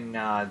is when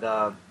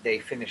they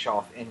finish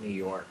off in New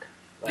York.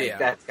 Like,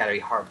 that's got to be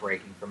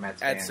heartbreaking for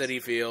Mets fans. At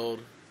Citi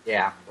Field.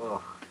 Yeah.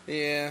 Ugh.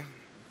 Yeah.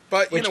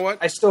 But you know what?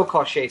 I still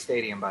call Shea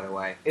Stadium, by the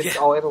way.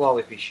 It'll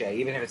always be Shea,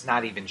 even if it's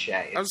not even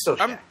Shea. It's still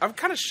Shea. I'm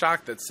kind of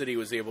shocked that Citi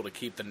was able to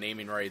keep the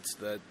naming rights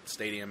to the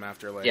stadium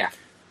after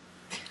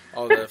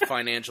all the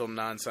financial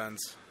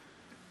nonsense.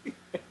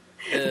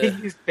 They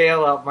used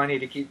bailout money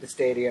to keep the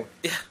stadium.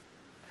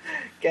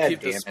 Yeah.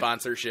 Keep the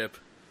sponsorship.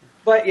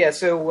 But yeah,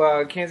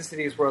 so Kansas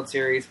City's World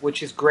Series,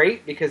 which is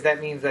great because that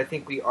means I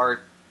think we are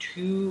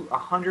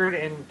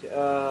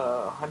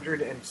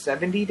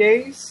 170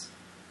 days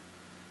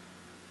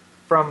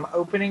from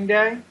opening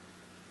day.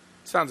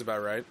 Sounds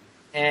about right.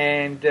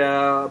 And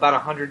about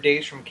 100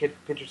 days from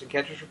pitchers and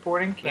catchers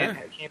reporting. Can't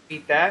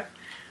beat that.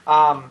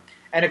 And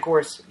of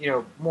course,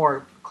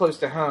 more close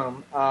to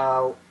home,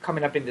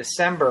 coming up in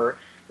December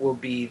will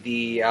be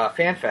the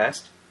Fan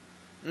Fest.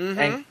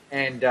 Mm-hmm.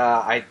 And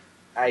I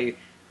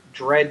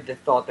dread the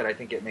thought that I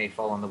think it may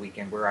fall on the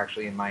weekend. We're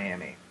actually in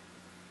Miami.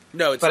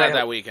 No, it's not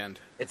that weekend.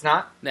 It's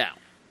not? No.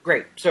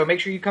 Great. So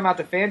make sure you come out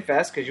to Fan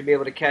Fest because you'll be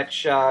able to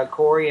catch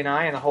Cory and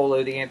I and the whole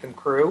of the Anthem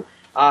crew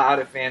out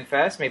at Fan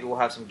Fest. Maybe we'll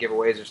have some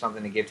giveaways or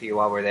something to give to you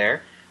while we're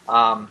there.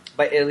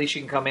 But at least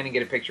you can come in and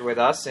get a picture with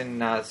us, and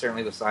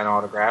certainly we'll sign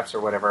autographs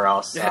or whatever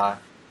else.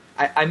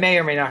 I may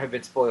or may not have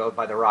been spoiled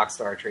by the rock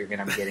star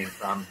treatment I'm getting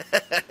from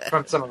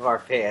some of our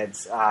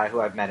fans who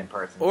I've met in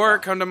person. Or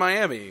come to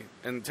Miami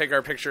and take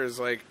our pictures,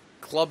 like,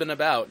 clubbing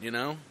about,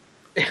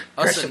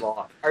 First of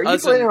all, are you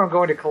planning on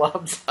going to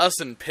clubs? Us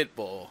and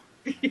Pitbull.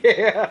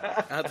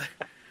 Yeah.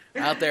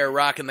 Out there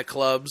rocking the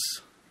clubs.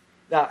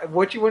 Now,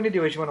 what you want to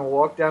do is you want to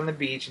walk down the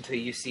beach until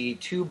you see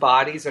two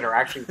bodies that are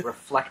actually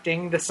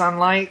reflecting the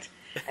sunlight,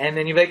 and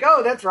then you're like,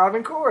 oh, that's Rob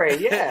and Cory,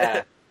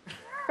 yeah.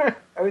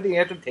 Oh, the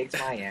Anthem takes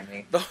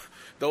Miami.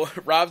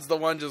 Rob's the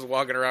one just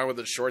walking around with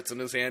his shorts in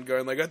his hand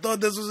going like, I thought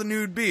this was a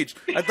nude beach.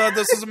 I thought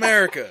this was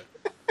America.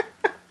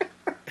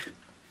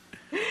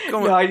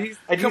 Come on,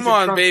 come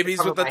on,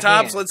 babies, with the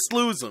tops, let's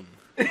lose them.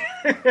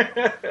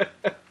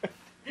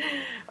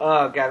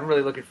 Oh, God, I'm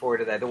really looking forward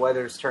to that. The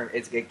weather's turned.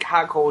 It's getting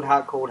hot, cold,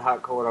 hot, cold,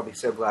 hot, cold. I'll be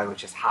so glad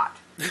it's just hot.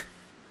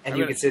 And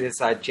you can sit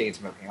inside chain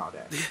smoking all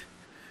day.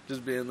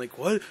 Just being like,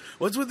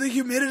 what's with the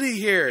humidity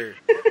here?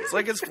 It's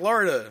like it's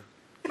Florida.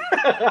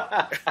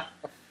 All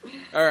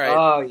right.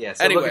 Oh, yes. Yeah,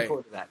 so anyway, looking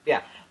forward to that.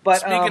 Yeah. But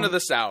speaking of the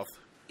South.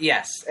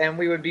 Yes, and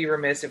we would be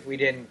remiss if we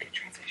didn't... Good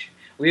transition.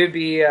 We would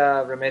be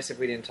remiss if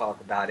we didn't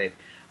talk about it.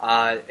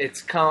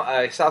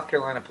 South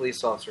Carolina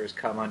police officer has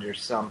come under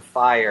some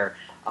fire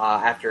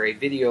after a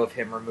video of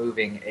him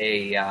removing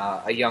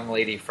a young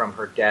lady from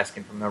her desk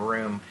and from the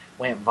room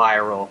went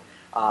viral.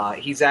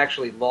 He's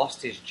actually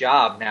lost his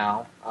job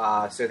now,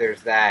 so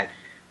there's that.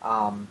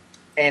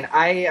 And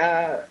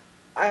I'm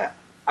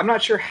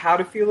not sure how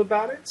to feel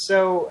about it.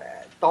 So,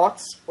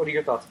 thoughts? What are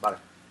your thoughts about it?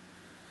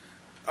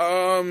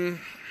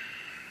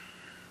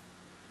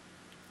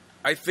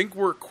 I think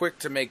we're quick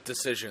to make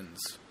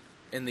decisions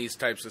in these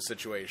types of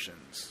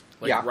situations,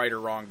 like right or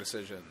wrong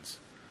decisions.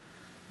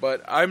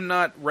 But I'm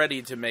not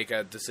ready to make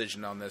a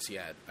decision on this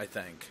yet, I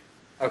think.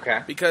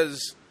 Okay.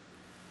 Because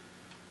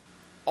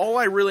all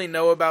I really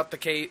know about the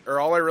case, or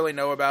all I really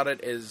know about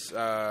it is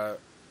the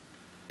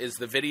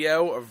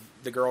video of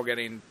the girl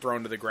getting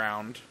thrown to the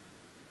ground.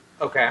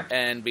 Okay.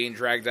 And being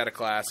dragged out of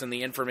class, and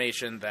the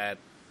information that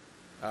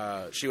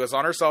she was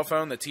on her cell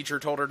phone, the teacher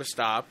told her to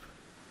stop.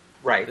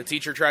 Right. The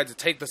teacher tried to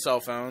take the cell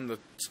phone, the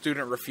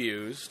student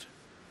refused.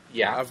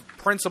 Yeah. A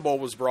principal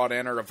was brought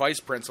in, or a vice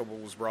principal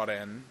was brought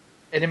in.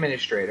 An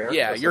administrator.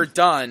 Yeah, you're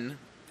done.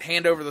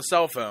 Hand over the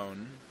cell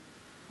phone.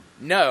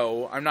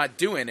 No, I'm not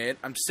doing it.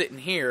 I'm sitting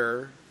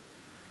here.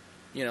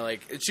 You know,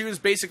 like, she was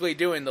basically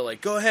doing the,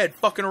 like, go ahead,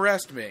 fucking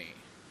arrest me.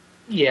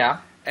 Yeah.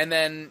 And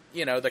then,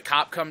 you know, the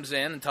cop comes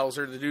in and tells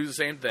her to do the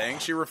same thing.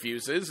 She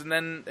refuses, and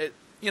then,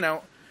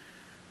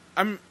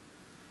 I'm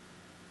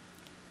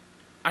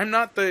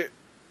not the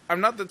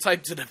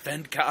type to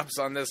defend cops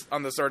on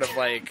the sort of,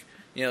 like,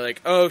 you know,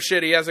 like, oh,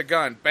 shit, he has a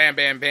gun. Bam,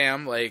 bam,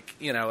 bam. Like,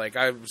 you know, like,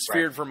 I was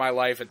feared for my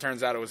life. It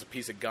turns out it was a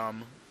piece of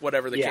gum.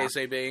 Whatever the case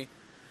may be.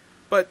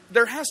 But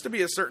there has to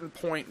be a certain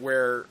point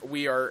where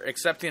we are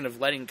accepting of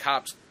letting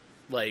cops,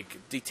 like,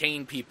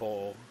 detain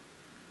people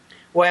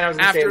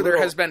after there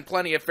has been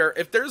plenty of fair...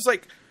 If there's,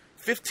 like,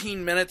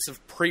 15 minutes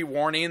of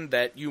pre-warning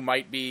that you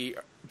might be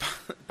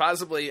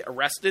possibly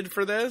arrested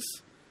for this,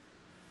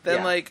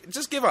 then, like,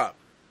 just give up.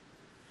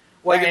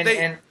 Well,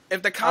 like,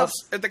 if the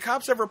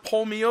cops ever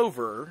pull me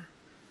over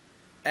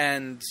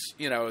and,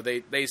 you know,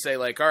 they say,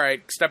 like, all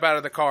right, step out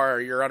of the car, or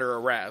you're under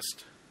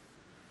arrest...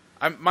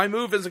 my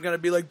move isn't going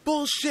to be like,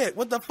 bullshit,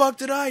 what the fuck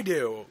did I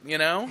do? You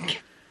know?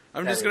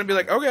 I'm just going to be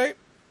like, okay.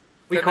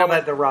 We call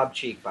that the Rob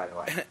Cheek, by the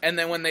way. And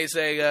then when they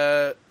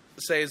say,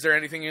 is there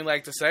anything you'd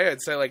like to say?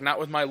 I'd say, like, not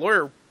without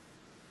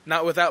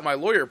my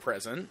lawyer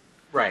present.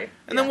 Right.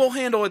 And then we'll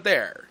handle it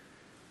there.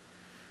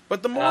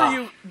 But the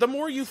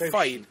more you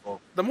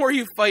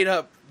fight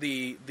up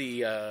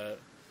the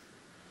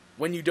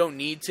when you don't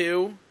need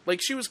to, like,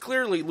 she was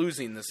clearly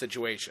losing the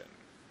situation.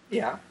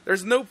 Yeah.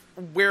 There's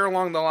nowhere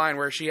along the line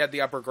where she had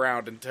the upper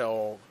ground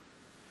until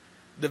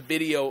the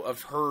video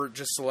of her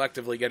just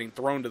selectively getting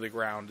thrown to the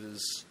ground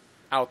is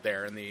out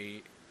there in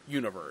the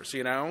universe,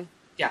 you know?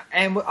 Yeah,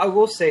 and I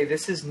will say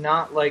this is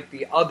not like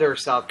the other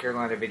South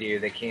Carolina video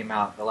that came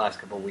out the last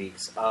couple of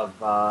weeks of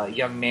a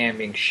young man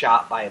being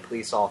shot by a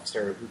police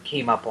officer who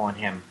came up on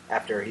him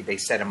after they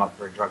set him up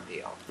for a drug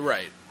deal.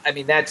 Right. I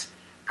mean, that's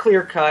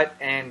clear cut,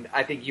 and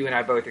I think you and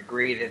I both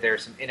agree that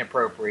there's some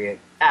inappropriate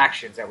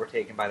actions that were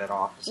taken by that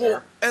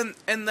officer. Well,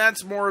 and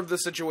that's more of the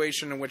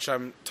situation in which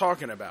I'm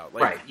talking about.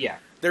 Like, right, yeah.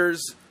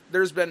 There's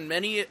been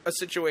many a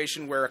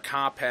situation where a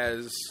cop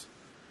has,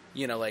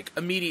 you know, like,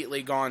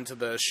 immediately gone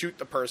to shoot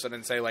the person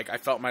and say, like, I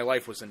felt my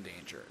life was in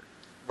danger.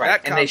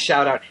 Right, and they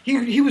shout out,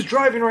 he was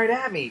driving right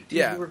at me. Dude,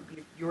 yeah.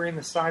 You were in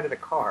the side of the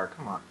car,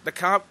 come on. The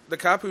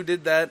cop who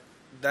did that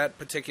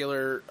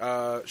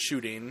particular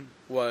shooting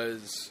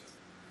was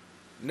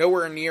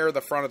nowhere near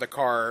the front of the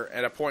car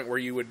at a point where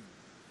you would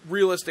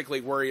realistically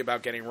worry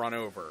about getting run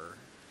over.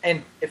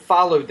 And it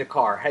followed the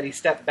car. Had he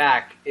stepped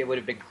back, it would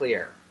have been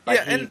clear. But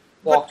yeah, he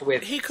walked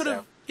with. He could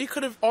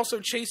have also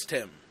chased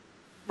him.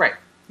 Right.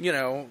 You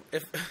know,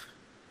 if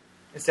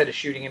instead of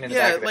shooting him in the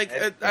back of the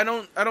head.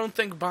 I don't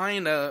think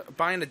buying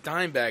a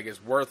dime bag is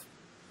worth,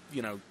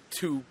 you know,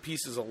 2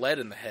 pieces of lead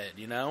in the head.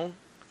 You know.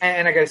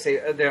 And I gotta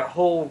say, the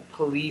whole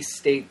police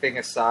state thing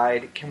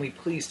aside, can we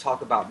please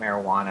talk about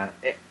marijuana?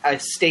 A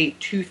state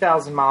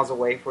 2,000 miles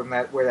away from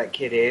where that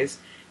kid is,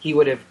 he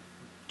would have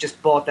just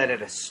bought that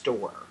at a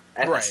store,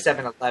 at a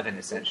 7-Eleven,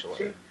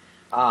 essentially.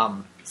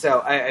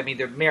 So, I mean,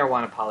 the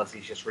marijuana policy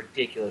is just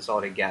ridiculous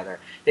altogether.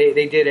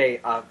 They did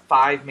a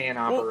 5-man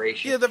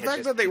operation. Yeah, the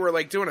fact that they were,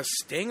 like, doing a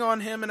sting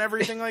on him and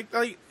everything like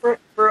that.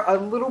 For a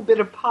little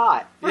bit of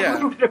pot. A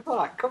little bit of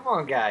pot. Come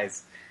on,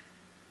 guys.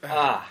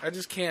 I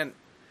just can't.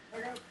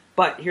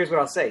 But here's what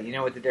I'll say. You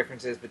know what the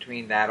difference is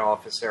between that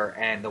officer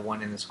and the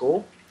one in the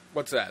school?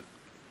 What's that?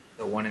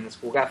 The one in the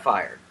school got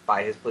fired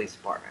by his police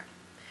department.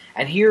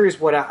 And here's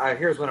what I'm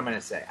going to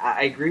say.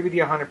 I agree with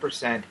you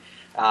 100%.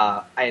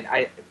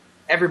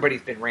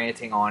 Everybody's been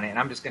ranting on it, and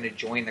I'm just going to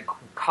join the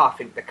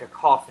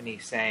cacophony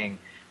saying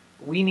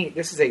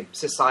this is a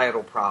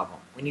societal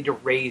problem. We need to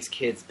raise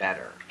kids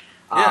better.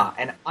 Yeah.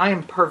 And I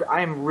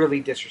am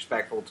really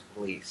disrespectful to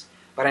police.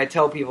 But I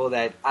tell people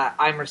that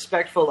I'm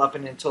respectful up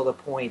until the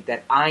point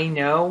that I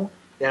know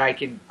that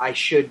I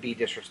should be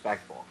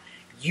disrespectful.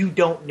 You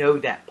don't know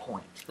that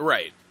point.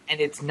 Right. And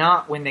it's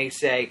not when they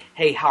say,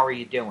 hey, how are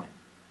you doing?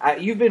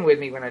 You've been with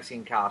me when I've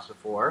seen cops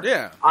before.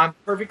 Yeah. I'm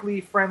perfectly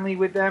friendly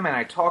with them, and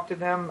I talk to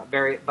them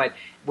but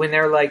when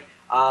they're like,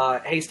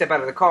 hey, step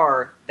out of the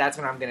car, that's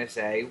when I'm going to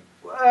say,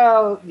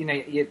 well,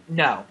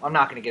 no, I'm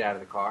not going to get out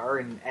of the car,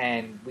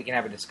 and we can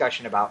have a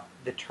discussion about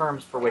the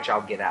terms for which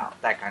I'll get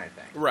out, that kind of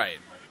thing. Right.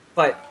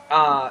 But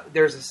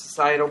there's a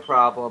societal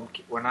problem.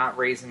 We're not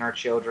raising our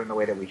children the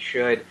way that we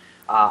should.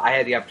 I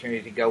had the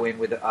opportunity to go in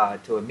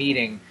to a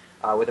meeting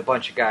with a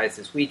bunch of guys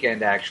this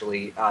weekend,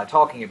 actually,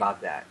 talking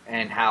about that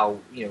and how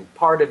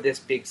part of this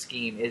big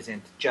scheme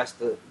isn't just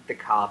the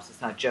cops.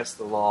 It's not just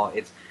the law.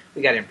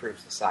 We got to improve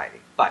society.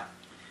 But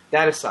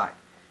that aside,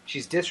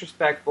 she's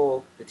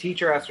disrespectful. The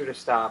teacher asked her to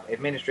stop.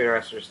 Administrator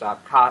asked her to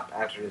stop. Cop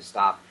asked her to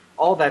stop.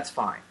 All that's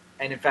fine.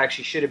 And in fact,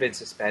 she should have been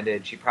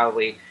suspended. She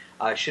probably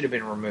should have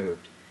been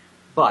removed.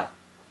 But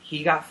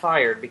he got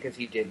fired because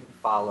he didn't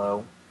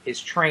follow his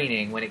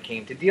training when it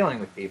came to dealing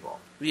with people.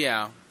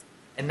 Yeah.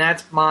 And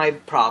that's my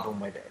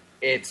problem with it.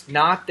 It's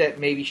not that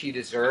maybe she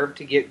deserved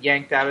to get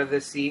yanked out of the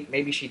seat.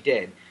 Maybe she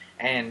did.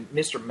 And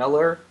Mr.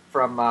 Miller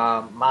from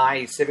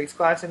my civics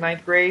class in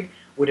 9th grade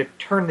would have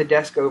turned the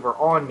desk over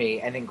on me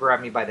and then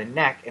grabbed me by the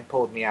neck and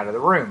pulled me out of the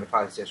room if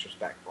I was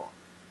disrespectful.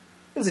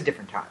 It was a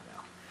different time,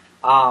 though.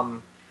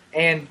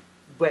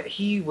 But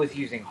he was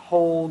using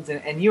holds,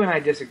 and you and I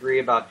disagree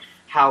about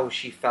how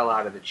she fell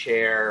out of the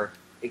chair.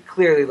 It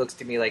clearly looks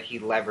to me like he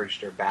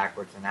leveraged her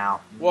backwards and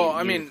out. Well,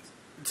 I mean,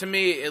 to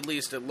me, at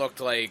least, it looked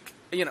like,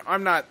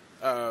 I'm not,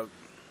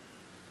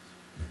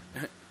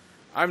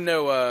 I'm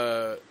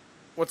no,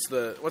 what's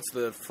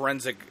the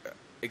forensic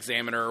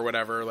examiner or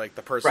whatever, like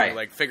the person who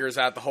like figures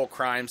out the whole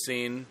crime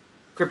scene.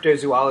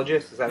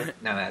 Cryptozoologist? Is that it?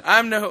 No, that's...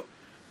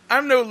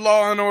 I'm no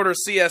Law and Order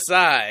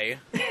CSI,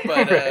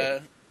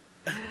 but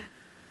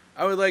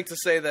I would like to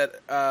say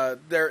that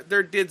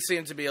there did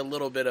seem to be a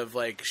little bit of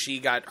like she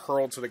got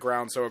hurled to the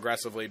ground so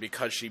aggressively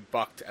because she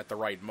bucked at the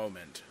right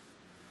moment.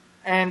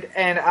 And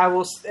I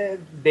will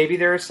maybe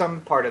there is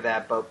some part of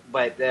that,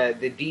 but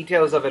the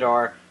details of it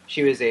are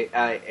she was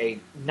a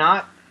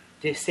not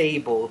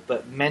disabled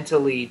but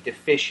mentally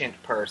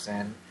deficient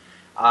person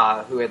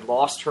who had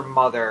lost her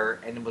mother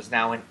and was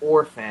now an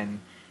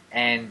orphan,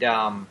 and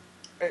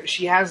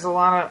she had a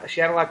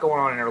lot going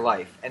on in her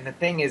life. And the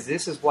thing is,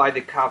 this is why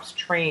the cops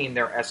train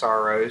their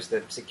SROs,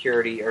 the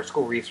security or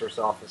school resource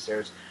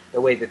officers,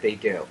 the way that they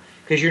do,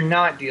 because you're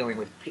not dealing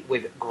with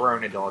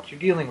grown adults, you're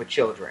dealing with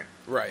children,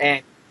 right?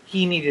 And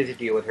he needed to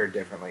deal with her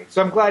differently.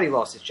 So I'm glad he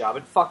lost his job,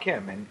 and fuck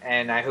him,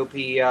 and I hope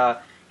he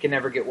can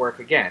never get work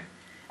again.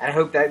 And I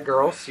hope that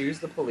girl sues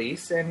the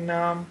police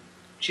and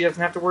she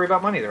doesn't have to worry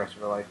about money the rest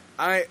of her life.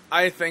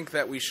 I think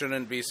that we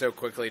shouldn't be so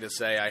quickly to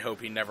say, I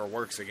hope he never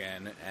works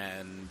again,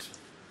 and...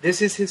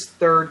 This is his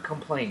third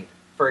complaint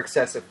for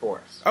excessive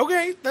force.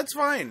 Okay, that's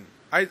fine.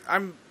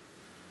 I'm...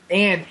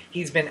 And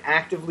he's been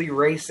actively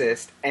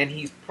racist, and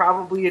he's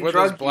probably a drug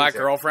user. With his black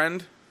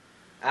girlfriend?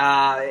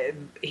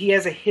 He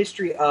has a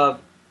history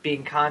of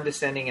being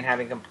condescending and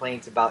having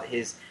complaints about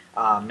his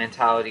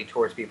mentality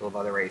towards people of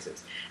other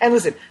races. And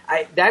listen,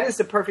 that is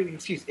the perfect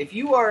excuse. If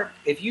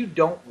you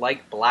don't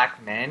like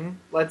black men,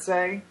 let's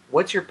say,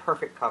 what's your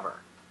perfect cover?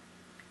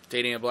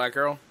 Dating a black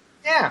girl?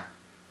 Yeah.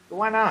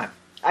 Why not?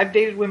 I've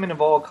dated women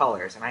of all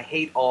colors, and I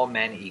hate all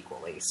men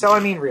equally. So, I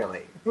mean,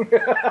 really.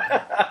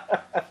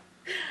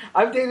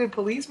 I've dated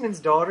policemen's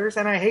daughters,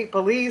 and I hate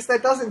police.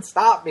 That doesn't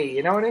stop me.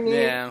 You know what I mean?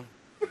 Yeah.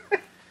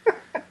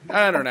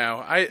 I don't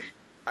know.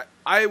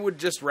 I would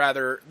just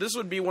rather... This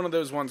would be one of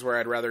those ones where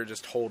I'd rather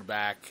just hold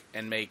back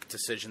and make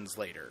decisions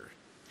later.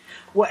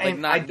 Well, like,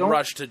 and not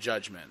rush to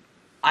judgment.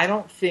 I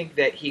don't think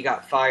that he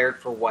got fired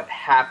for what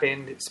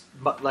happened,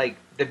 but like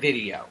the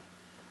video.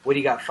 What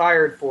he got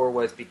fired for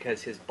was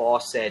because his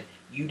boss said,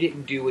 you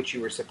didn't do what you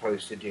were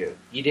supposed to do.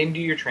 You didn't do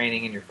your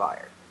training and you're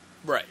fired.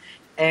 Right.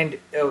 And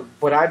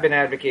what I've been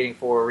advocating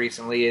for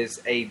recently is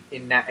an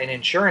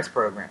insurance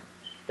program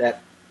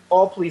that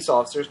all police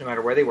officers, no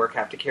matter where they work,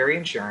 have to carry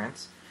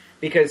insurance.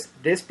 Because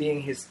this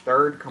being his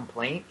third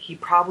complaint, he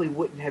probably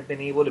wouldn't have been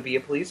able to be a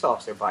police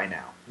officer by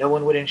now. No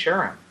one would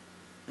insure him.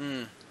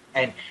 Mm.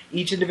 And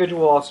each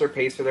individual officer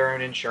pays for their own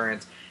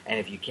insurance. And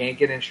if you can't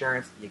get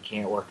insurance, you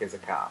can't work as a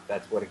cop.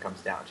 That's what it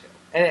comes down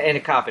to. And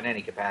a cop in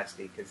any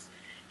capacity. Because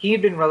he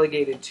had been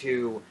relegated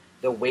to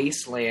the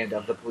wasteland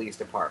of the police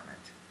department.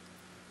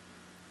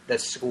 The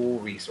school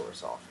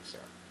resource officer.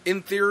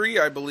 In theory,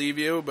 I believe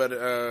you, but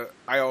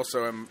I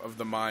also am of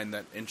the mind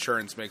that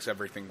insurance makes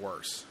everything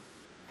worse.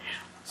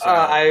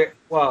 So.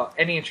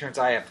 Any insurance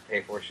I have to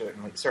pay for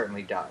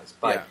certainly does.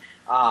 But yeah.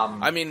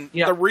 I mean,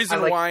 the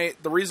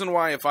reason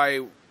why if I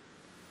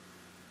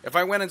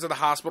went into the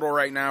hospital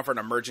right now for an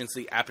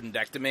emergency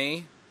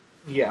appendectomy,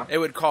 yeah, it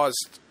would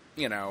cost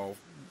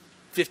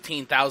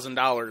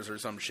 $15,000 or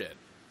some shit.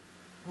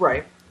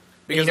 Right.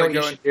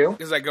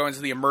 Because I go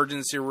into the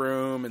emergency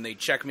room and they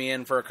check me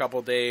in for a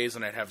couple days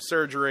and I'd have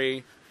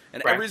surgery,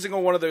 and every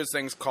single one of those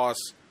things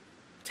costs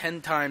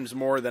 10 times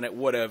more than it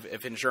would have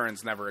if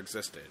insurance never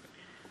existed.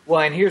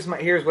 Well, and here's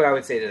what I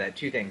would say to that.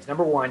 Two things.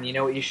 Number one,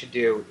 what you should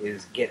do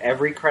is get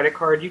every credit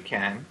card you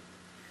can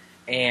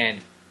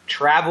and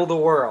travel the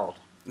world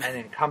and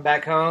then come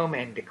back home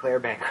and declare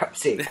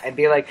bankruptcy and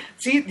be like,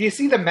 do you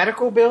see the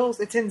medical bills?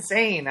 It's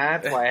insane.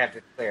 That's why I have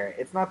to declare it.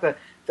 It's not the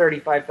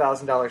 $35,000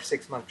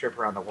 6-month trip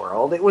around the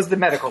world. It was the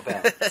medical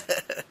bill.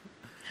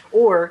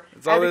 Or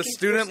it's all this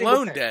student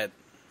loan debt.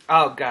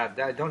 Oh God!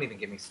 Don't even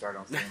get me started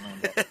on student loan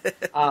debt.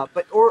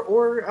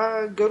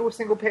 Or go to a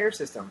single payer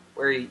system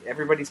where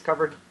everybody's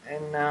covered,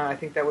 and I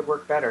think that would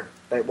work better.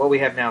 But what we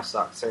have now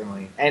sucks,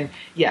 certainly. And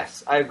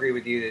yes, I agree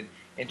with you that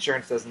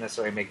insurance doesn't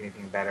necessarily make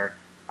anything better.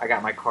 I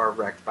got my car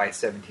wrecked by a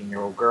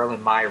 17-year-old girl,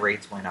 and my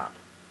rates went up.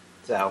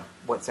 So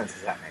what sense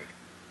does that make?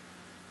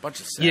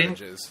 Bunch of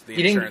savages,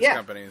 the insurance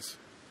companies.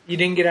 You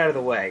didn't get out of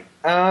the way.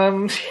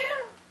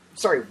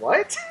 Sorry,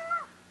 what?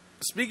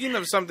 Speaking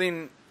of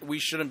something we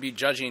shouldn't be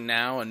judging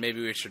now, and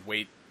maybe we should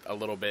wait a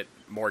little bit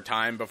more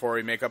time before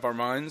we make up our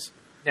minds.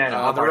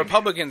 No, the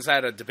Republicans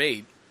had a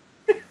debate.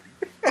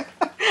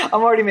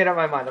 I'm already made up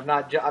my mind.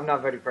 I'm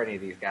not voting for any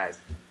of these guys.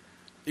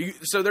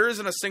 So there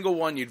isn't a single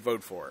one you'd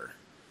vote for?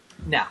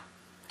 No.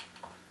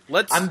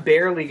 I'm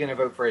barely going to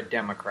vote for a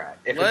Democrat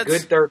if a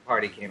good third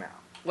party came out.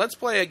 Let's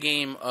play a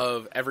game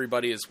of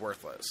everybody is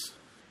worthless.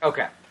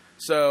 Okay.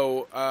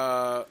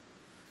 So,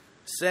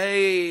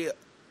 say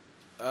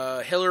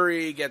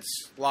Hillary gets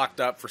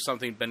locked up for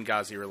something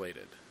Benghazi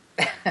related.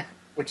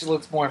 Which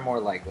looks more and more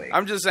likely.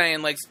 I'm just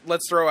saying, like,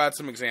 let's throw out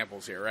some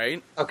examples here,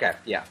 right? Okay,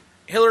 yeah.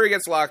 Hillary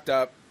gets locked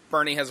up.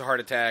 Bernie has a heart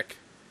attack.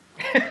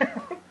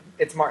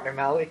 It's Martin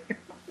O'Malley.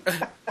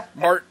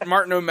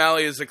 Martin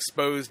O'Malley is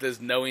exposed as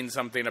knowing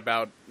something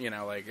about,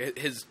 like,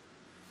 his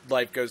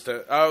life goes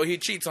to... Oh, he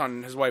cheats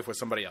on his wife with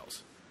somebody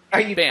else.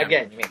 Bam.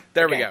 Again, you mean.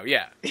 There we go,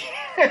 yeah.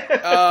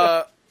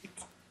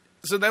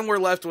 So then we're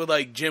left with,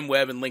 like, Jim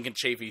Webb and Lincoln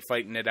Chafee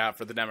fighting it out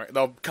for the Democrats.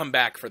 They'll come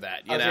back for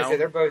that, you know? I was going to say,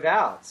 they're both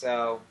out,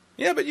 so...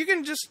 Yeah, but you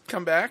can just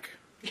come back.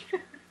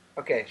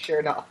 Okay,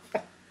 sure enough.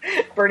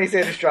 Bernie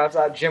Sanders drops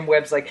out. Jim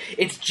Webb's like,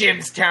 it's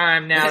Jim's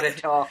time now to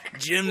talk.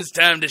 Jim's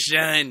time to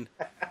shine.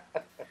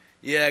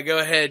 Yeah, go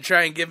ahead.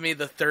 Try and give me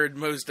the third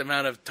most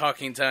amount of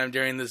talking time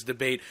during this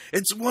debate.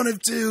 It's one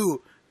of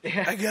two.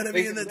 Yeah, I gotta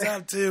be in the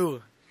top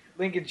two.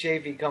 Lincoln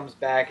Chafee comes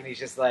back and he's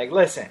just like,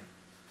 listen,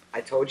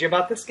 I told you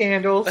about the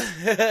scandals.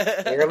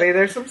 Clearly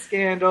there's some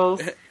scandals.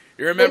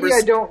 You remember?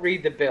 Maybe I don't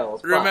read the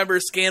bills. Remember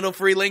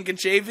scandal-free Lincoln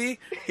Chafee?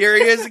 Here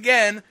he is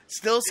again,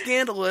 still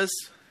scandalous.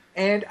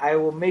 And I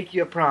will make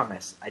you a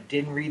promise. I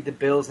didn't read the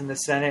bills in the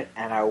Senate,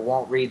 and I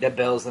won't read the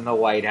bills in the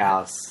White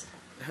House.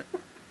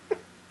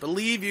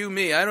 Believe you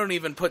me, I don't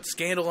even put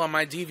Scandal on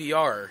my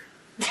DVR.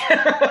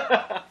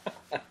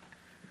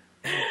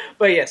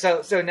 But yeah,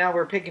 so now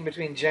we're picking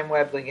between Jim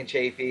Webb, Lincoln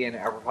Chafee, and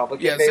a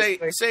Republican. Yeah,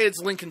 say it's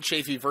Lincoln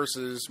Chafee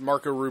versus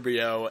Marco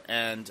Rubio,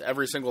 and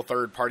every single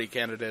third-party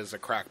candidate is a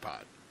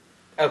crackpot.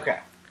 Okay.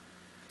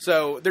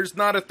 So there's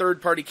not a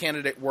third-party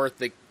candidate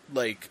worth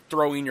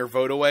throwing your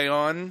vote away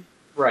on.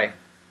 Right.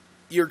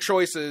 Your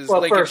choice is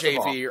Lincoln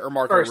Chafee or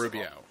Marco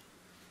Rubio.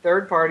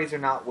 Third parties are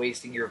not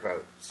wasting your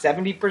vote.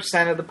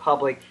 70% of the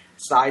public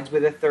sides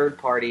with a third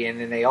party, and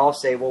then they all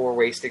say, well, we're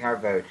wasting our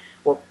vote.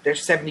 Well,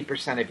 there's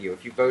 70% of you.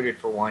 If you voted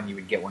for one, you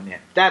would get one in.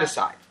 That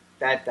aside.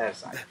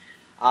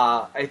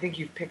 I think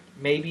you've picked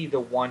maybe the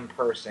one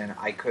person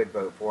I could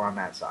vote for on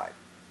that side.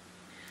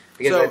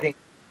 Because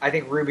I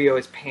think Rubio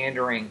is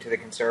pandering to the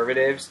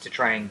conservatives to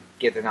try and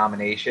get the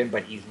nomination,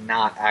 but he's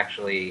not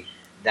actually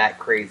that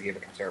crazy of a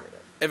conservative.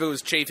 If it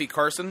was Chafee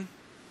Carson?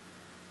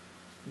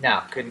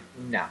 No.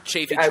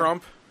 Chafee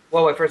Trump?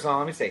 Well, wait, first of all,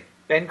 let me say,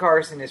 Ben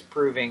Carson is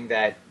proving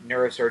that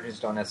neurosurgeons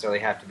don't necessarily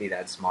have to be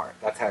that smart.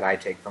 That's how I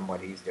take from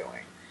what he's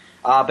doing.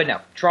 But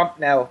no, Trump,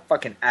 no,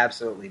 fucking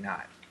absolutely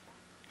not.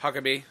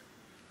 Huckabee?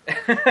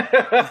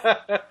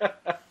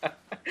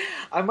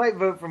 I might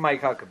vote for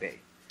Mike Huckabee.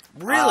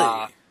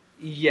 Really?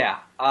 Yeah.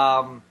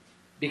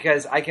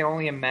 Because I can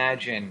only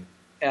imagine...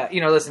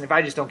 listen, if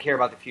I just don't care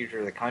about the future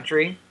of the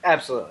country,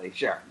 absolutely,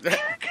 sure.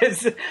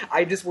 Because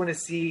I just want to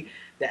see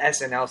the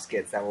SNL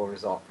skits that will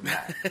result from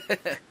that.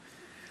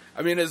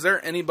 I mean, is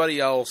there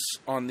anybody else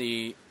on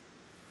the...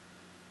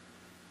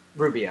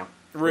 Rubio.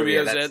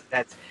 Rubio's it?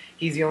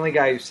 He's the only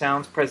guy who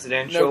sounds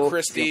presidential. No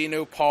Christie,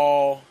 no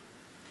Paul.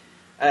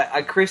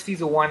 Christie's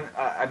the one...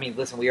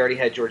 listen, we already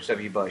had George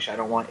W. Bush. I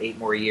don't want 8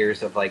 more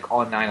years of, on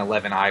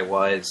 9/11 I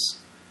was,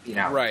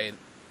 Right.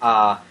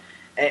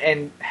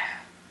 And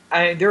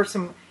there are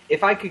some...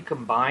 If I could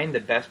combine the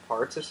best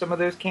parts of some of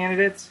those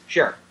candidates,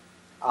 sure.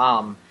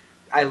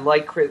 I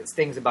like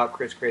things about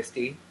Chris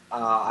Christie.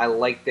 I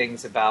like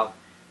things about,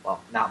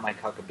 not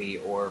Mike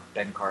Huckabee or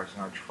Ben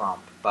Carson or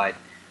Trump, but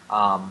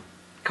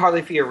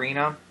Carly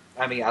Fiorina.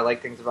 I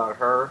like things about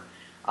her.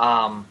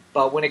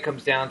 But when it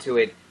comes down to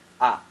it,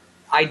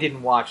 I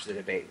didn't watch the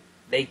debate.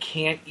 They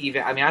can't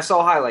even... I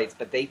saw highlights,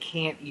 but they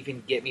can't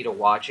even get me to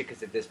watch it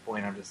because at this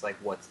point I'm just like,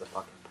 what's the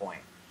fucking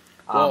point?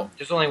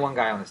 There's only one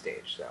guy on the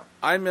stage, so...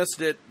 I missed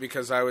it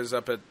because I was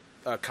up at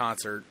a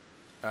concert.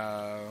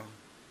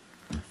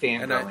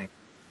 Fangirling.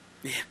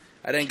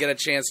 I didn't get a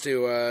chance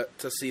to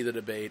see the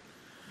debate.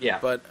 Yeah.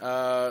 But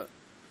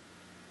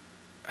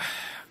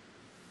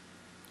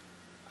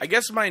I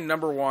guess my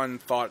number one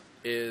thought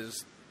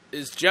is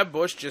Jeb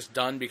Bush just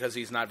done because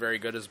he's not very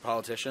good as a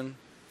politician?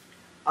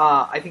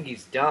 I think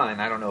he's done.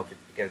 I don't know if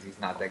it's because he's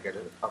not that good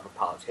of a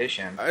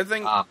politician. I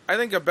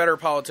think a better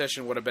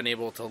politician would have been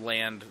able to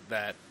land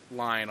that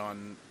line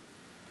on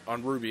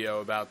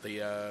Rubio about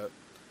the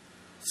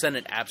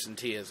Senate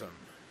absenteeism.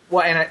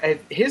 Well, and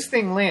his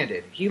thing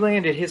landed. He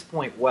landed his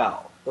point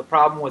well. The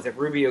problem was that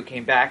Rubio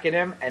came back at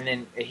him, and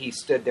then he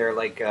stood there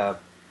like a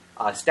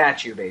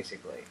statue,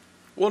 basically.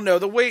 Well, no,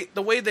 the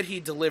way that he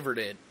delivered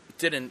it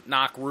didn't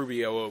knock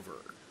Rubio over.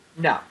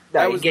 No,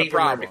 that was the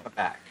problem. Him to come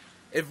back.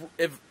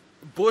 If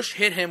Bush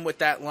hit him with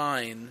that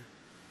line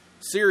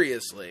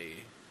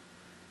seriously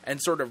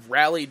and sort of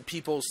rallied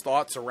people's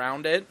thoughts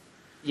around it,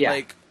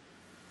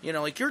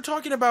 you're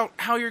talking about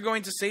how you're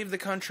going to save the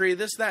country,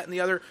 this, that, and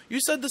the other. You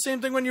said the same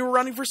thing when you were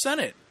running for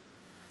Senate.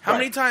 How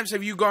many times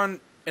have you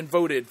gone and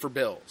voted for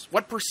bills?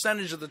 What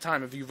percentage of the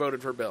time have you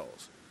voted for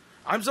bills?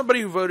 I'm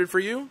somebody who voted for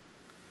you.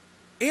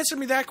 Answer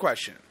me that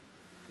question.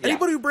 Yeah.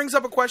 Anybody who brings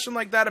up a question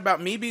like that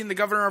about me being the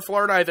governor of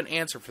Florida, I have an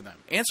answer for them.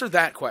 Answer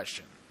that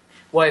question.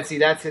 Well, and see,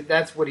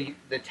 that's what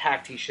the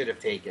tact he should have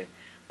taken.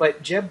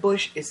 But Jeb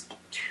Bush is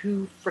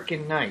too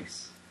freaking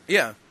nice.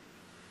 Yeah.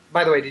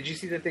 By the way, did you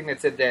see the thing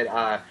that said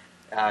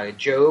that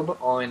Job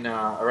on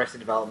Arrested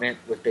Development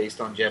was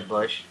based on Jeb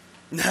Bush?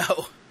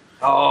 No.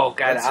 Oh,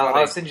 God.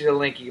 I'll send you the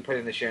link. You can put it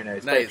in the show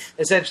notes. Nice.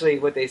 But essentially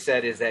what they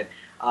said is that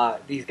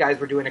these guys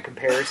were doing a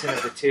comparison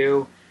of the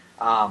two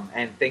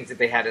and things that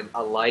they had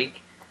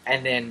alike.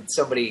 And then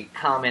somebody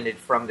commented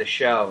from the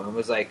show and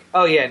was like,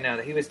 oh, yeah,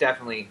 no, he was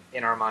definitely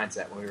in our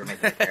mindset when we were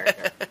making the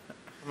character.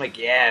 I'm like,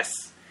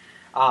 yes.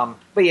 But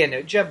yeah,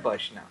 no, Jeb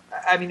Bush, no.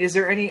 I mean, is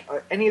there any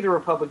of the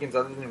Republicans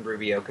other than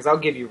Rubio? Because I'll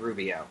give you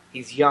Rubio.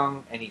 He's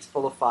young and he's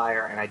full of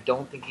fire, and I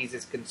don't think he's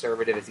as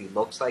conservative as he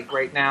looks like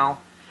right now.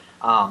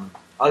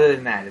 Other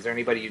than that, is there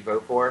anybody you'd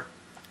vote for?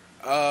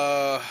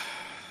 No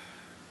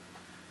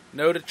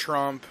to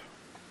Trump.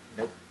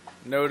 Nope.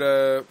 No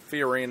to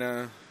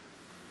Fiorina.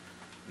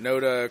 No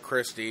to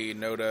Christie.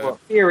 No to... Well,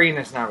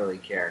 Fiorina's not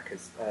really or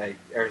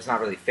it's not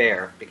really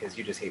fair because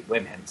you just hate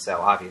women, so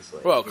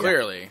obviously. Well,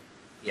 clearly.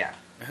 Yeah.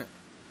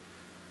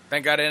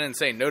 Thank God I didn't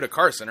say no to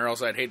Carson, or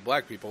else I'd hate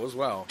black people as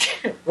well.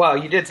 Well,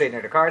 you did say no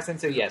to Carson,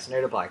 so yes,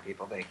 no to black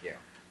people. Thank you.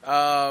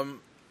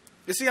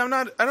 You see, I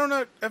don't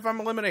know if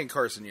I'm eliminating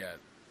Carson yet.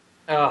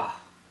 Oh.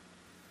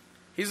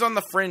 He's on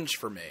the fringe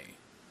for me.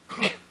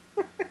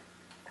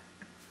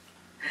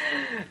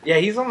 Yeah,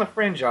 he's on the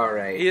fringe, all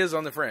right. He is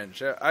on the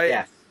fringe.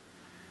 Yes.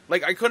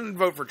 Like, I couldn't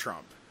vote for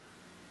Trump.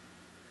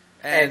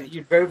 And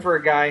you'd vote for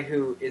a guy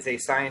who is a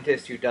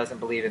scientist who doesn't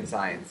believe in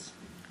science.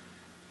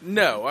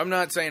 No, I'm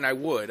not saying I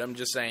would. I'm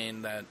just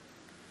saying that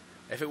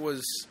if it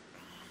was...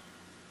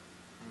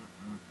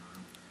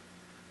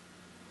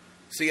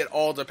 See, it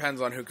all depends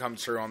on who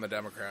comes through on the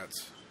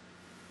Democrats.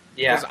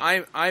 Yeah.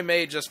 Because I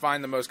may just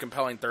find the most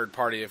compelling third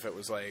party if it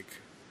was, like,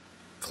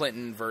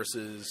 Clinton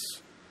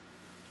versus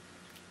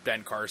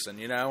Ben Carson,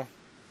 you know?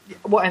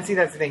 Well, and see,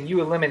 that's the thing.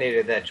 You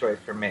eliminated that choice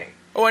for me.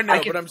 Oh, I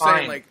know, but I'm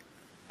saying, like...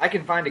 I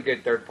can find a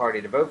good third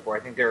party to vote for. I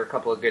think there are a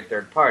couple of good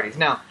third parties.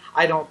 Now,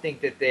 I don't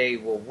think that they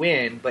will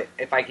win, but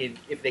if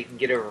they can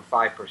get over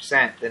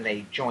 5%, then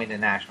they join the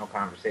national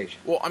conversation.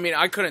 Well, I mean,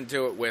 I couldn't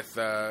do it with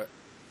the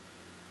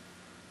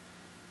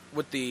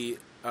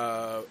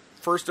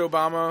first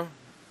Obama,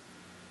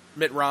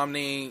 Mitt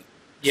Romney,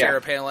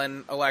 Sarah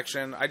Palin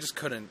election. I just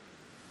couldn't.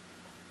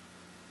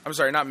 I'm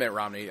sorry, not Mitt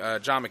Romney,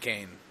 John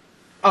McCain.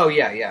 Oh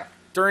yeah.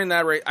 During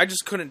that race, I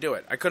just couldn't do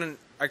it. I couldn't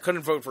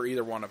vote for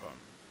either one of them.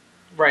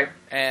 Right.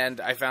 And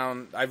I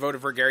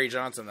voted for Gary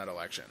Johnson that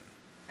election.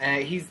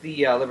 He's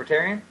the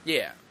libertarian?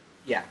 Yeah.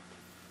 Yeah.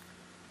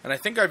 And I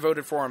think I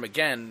voted for him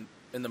again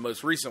in the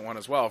most recent one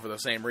as well for the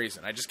same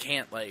reason. I just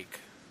can't,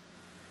 like...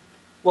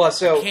 Well,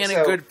 in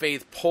good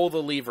faith pull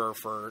the lever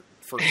for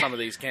some of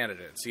these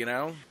candidates, you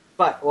know?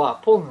 But,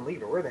 pulling the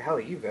lever, where the hell are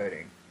you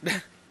voting?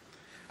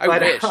 I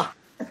wish.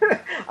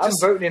 I'm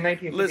voting in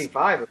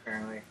 1955,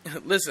 apparently.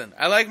 Listen,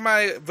 I like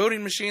my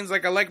voting machines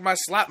like I like my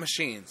slot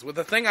machines, with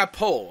the thing I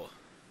pull.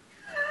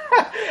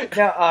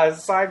 Now,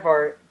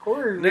 sidebar,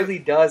 Cory really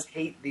does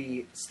hate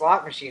the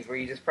slot machines where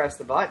you just press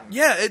the button.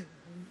 Yeah, it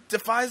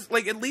defies,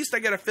 like, at least I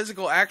get a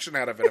physical action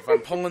out of it if I'm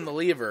pulling the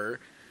lever.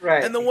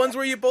 Right. And the ones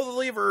where you pull the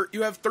lever,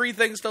 you have 3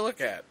 things to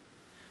look at.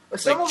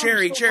 Some like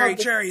cherry,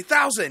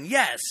 1,000,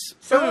 yes.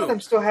 Some of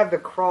them still have the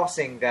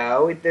crossing,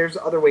 though. There's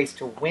other ways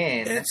to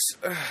win.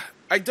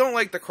 I don't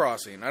like the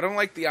crossing. I don't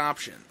like the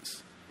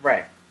options.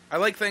 Right. I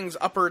like things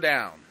up or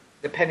down.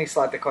 The penny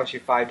slot that costs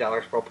you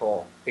 $5 per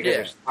pull because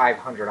there's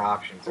 500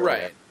 options. Right.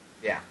 Whatever.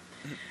 Yeah.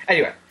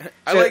 Anyway.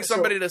 I like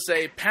somebody to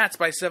say, Pats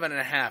by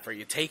 7.5. Are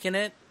you taking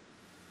it?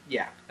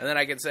 Yeah. And then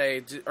I can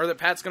say, are the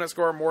Pats going to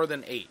score more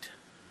than 8?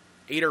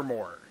 8 or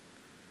more.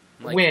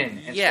 Like,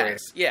 win. Yes.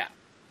 Yeah.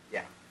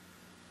 Yeah.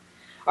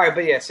 All right,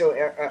 but yeah, so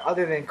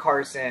other than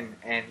Carson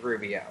and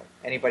Rubio,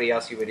 anybody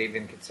else you would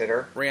even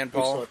consider? Rand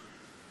Paul.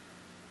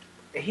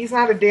 He's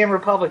not a damn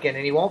Republican,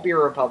 and he won't be a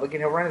Republican.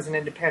 He'll run as an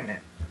independent.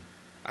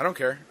 I don't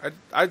care.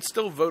 I'd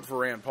still vote for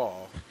Rand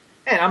Paul.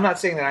 And I'm not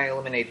saying that I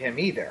eliminate him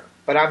either,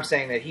 but I'm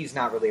saying that he's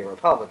not really a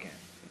Republican.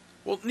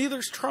 Well,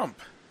 neither's Trump.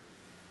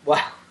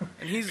 Well,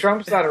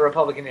 Trump's not a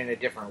Republican in a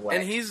different way.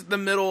 And he's the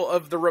middle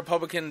of the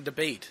Republican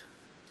debate.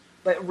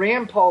 But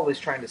Rand Paul is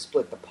trying to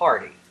split the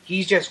party.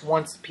 He just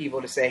wants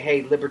people to say,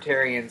 hey,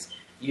 libertarians,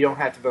 you don't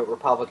have to vote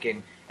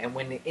Republican, and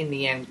when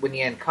the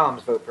end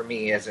comes, vote for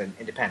me as an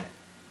independent.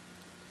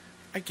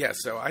 I guess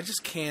so. I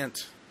just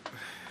can't...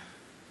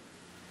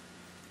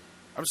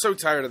 I'm so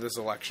tired of this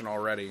election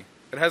already.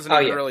 It hasn't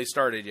even really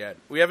started yet.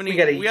 We haven't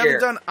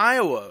done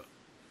Iowa.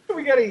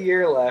 We got a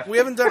year left. We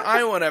haven't done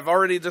Iowa, and I've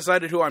already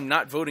decided who I'm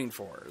not voting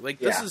for.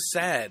 This is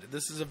sad.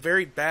 This is a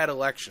very bad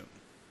election.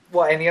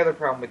 Well, and the other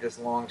problem with this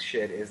long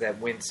shit is that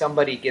when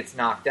somebody gets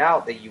knocked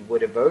out that you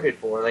would have voted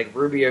for, like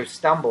Rubio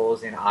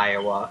stumbles in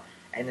Iowa,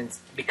 and then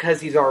because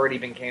he's already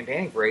been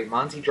campaigning for 8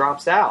 months, he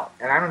drops out.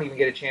 And I don't even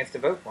get a chance to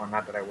vote for him.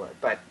 Not that I would,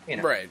 but, you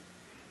know. Right.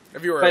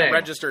 If you were a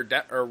registered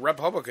or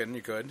Republican,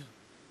 you could.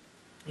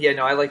 Yeah,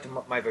 no, I like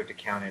my vote to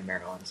count in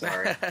Maryland.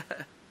 Sorry.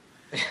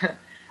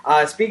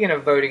 Speaking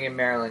of voting in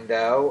Maryland,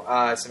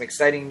 though, some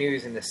exciting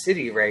news in the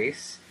city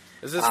race.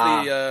 Is this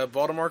the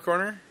Baltimore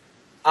Corner?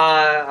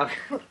 Yes.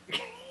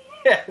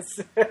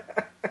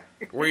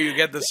 Where you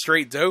get the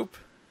straight dope?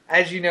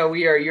 As you know,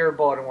 we are your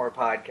Baltimore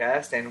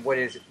podcast, and what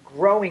is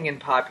growing in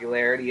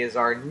popularity is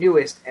our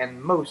newest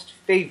and most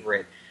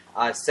favorite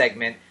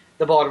segment,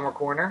 the Baltimore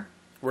Corner.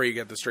 Where you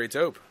get the straight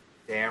dope.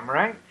 Damn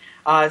right.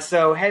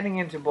 So heading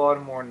into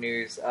Baltimore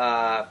news,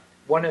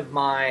 one of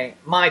my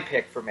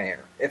pick for mayor,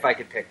 if I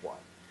could pick one.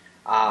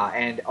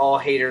 And all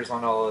haters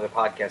on all of the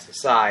podcasts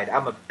aside,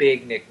 I'm a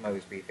big Nick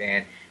Mosby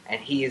fan,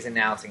 and he is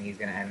announcing he's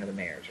going to enter the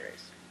mayor's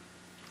race.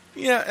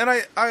 Yeah, and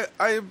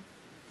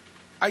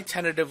I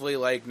tentatively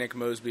like Nick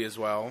Mosby as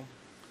well.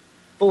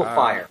 Full of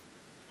fire.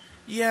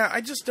 Yeah,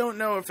 I just don't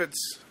know if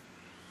it's...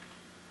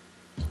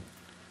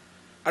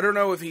 I don't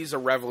know if he's a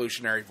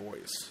revolutionary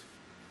voice.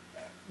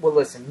 Well,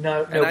 listen,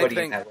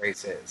 nobody in that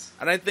race is.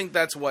 And I think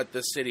that's what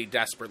the city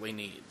desperately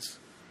needs.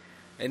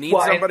 It needs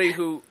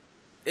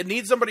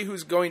somebody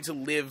who's going to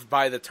live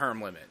by the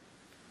term limit.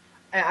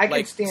 I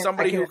can stand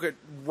somebody who could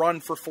run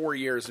for 4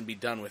 years and be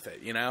done with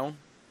it, you know?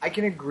 I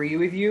can agree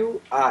with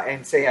you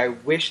and say I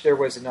wish there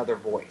was another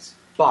voice.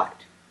 But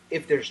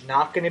if there's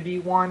not going to be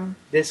one,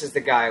 this is the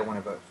guy I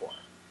want to vote for.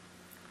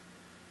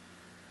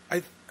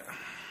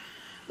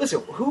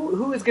 Listen,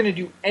 who is going to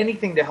do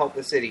anything to help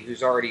the city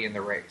who's already in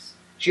the race?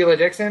 Sheila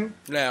Dixon?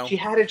 No. She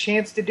had a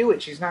chance to do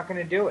it. She's not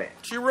going to do it.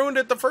 She ruined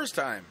it the first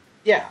time.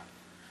 Yeah.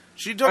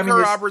 She took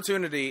her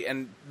opportunity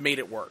and made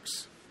it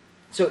worse.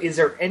 So is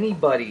there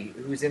anybody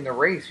who's in the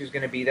race who's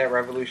going to be that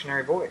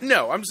revolutionary voice?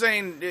 No, I'm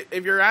saying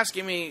if you're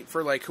asking me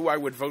for like who I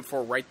would vote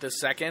for right this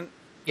second,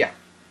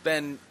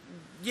 then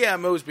yeah,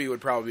 Mosby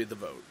would probably be the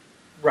vote.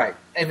 Right.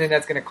 And then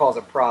that's going to cause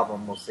a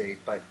problem, we'll see,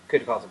 but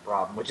could cause a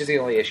problem, which is the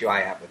only issue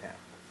I have with him.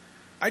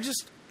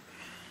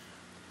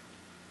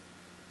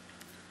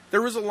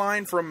 There was a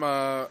line from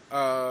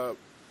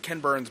Ken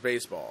Burns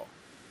Baseball.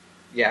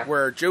 Yeah.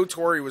 Where Joe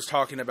Torre was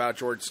talking about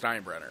George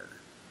Steinbrenner.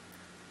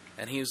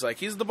 And he was like,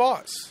 he's the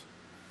boss.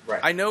 Right.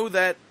 I know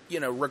that,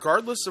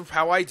 regardless of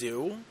how I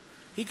do,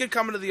 he could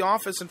come into the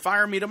office and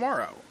fire me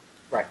tomorrow.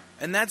 Right.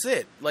 And that's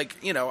it. Like,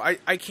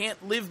 I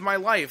can't live my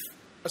life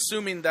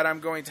assuming that I'm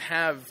going to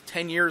have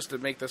 10 years to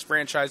make this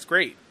franchise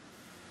great.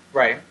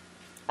 Right.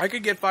 I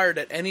could get fired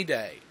at any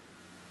day.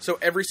 So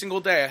every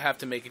single day I have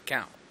to make it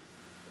count.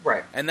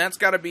 Right. And that's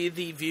got to be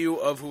the view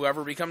of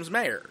whoever becomes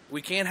mayor.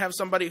 We can't have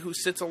somebody who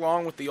sits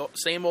along with the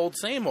same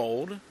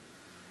old,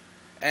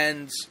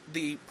 and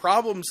the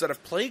problems that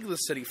have plagued the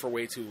city for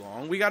way too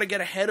long. We got to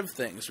get ahead of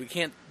things. We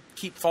can't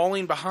keep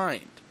falling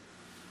behind.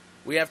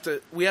 We have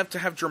to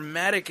have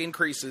dramatic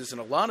increases in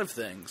a lot of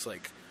things.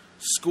 Like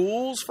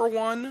schools, for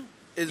one,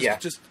 is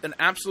just an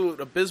absolute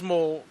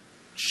abysmal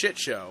shit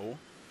show.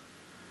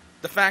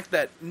 The fact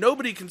that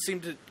nobody can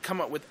seem to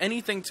come up with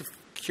anything to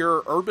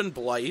cure urban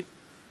blight,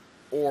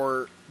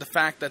 or the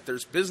fact that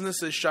there's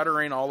businesses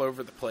shuttering all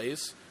over the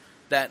place,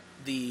 that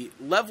the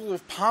level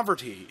of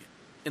poverty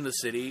in the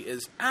city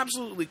is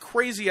absolutely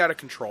crazy out of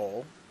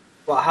control.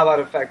 Well, how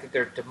about the fact that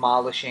they're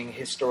demolishing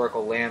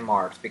historical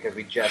landmarks because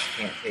we just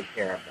can't take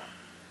care of them?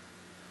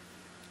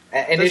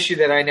 An issue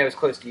that I know is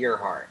close to your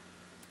heart.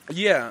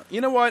 Yeah. You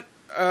know what?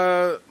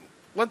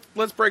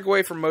 Let's break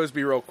away from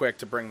Mosby real quick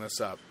to bring this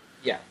up.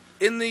 Yeah.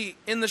 In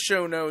the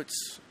show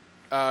notes,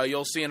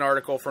 you'll see an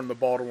article from the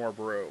Baltimore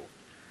Brew.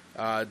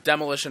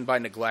 Demolition by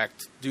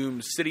neglect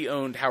dooms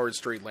city-owned Howard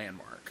Street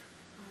landmark.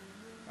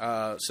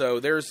 So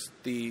there's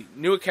the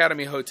New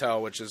Academy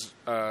Hotel, which is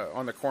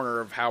on the corner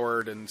of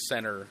Howard and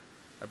Center,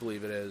 I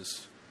believe it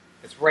is.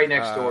 It's right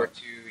next door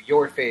to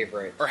your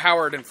favorite. Or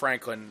Howard and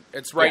Franklin.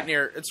 It's right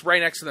near. It's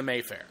right next to the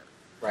Mayfair.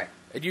 Right.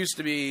 It used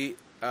to be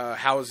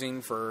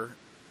housing for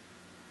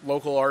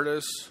local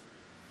artists.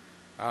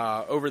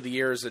 Over the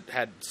years, it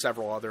had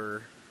several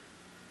other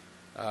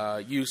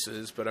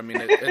uses, but I mean,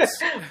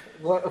 it's...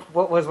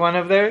 what was one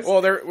of those?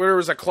 Well, there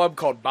was a club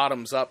called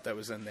Bottoms Up that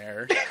was in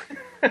there.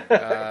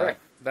 Right.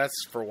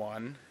 That's for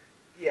one.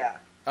 Yeah.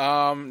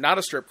 Not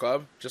a strip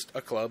club, just a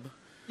club.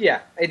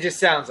 Yeah, it just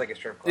sounds like a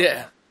strip club.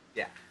 Yeah.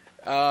 Yeah.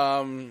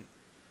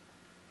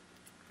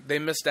 They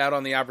missed out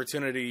on the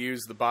opportunity to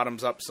use the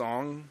Bottoms Up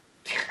song.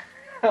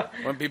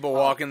 When people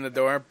walk in the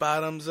door,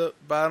 bottoms up,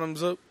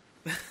 bottoms up.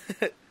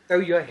 Throw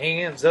your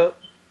hands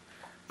up.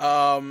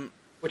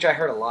 Which I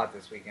heard a lot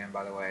this weekend,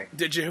 by the way.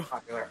 Did you?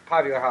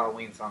 Popular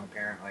Halloween song,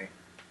 apparently.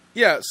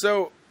 Yeah,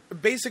 so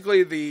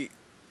basically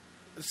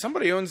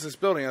somebody owns this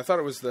building. I thought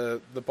it was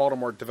the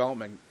Baltimore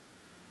Development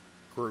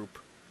Group.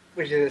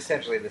 Which is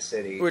essentially the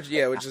city. Which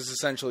is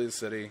essentially the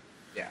city.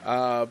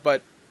 Yeah.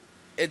 But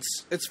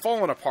it's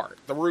fallen apart.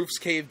 The roof's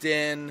caved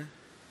in.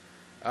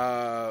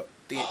 The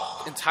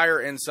entire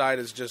inside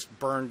is just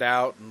burned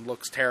out and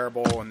looks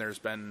terrible, and there's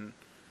been,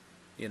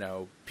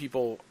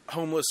 people,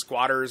 homeless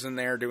squatters in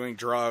there doing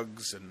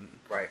drugs and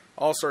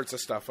all sorts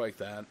of stuff like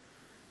that.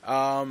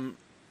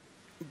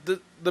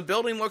 the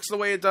building looks the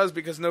way it does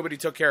because nobody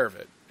took care of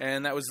it,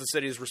 and that was the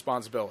city's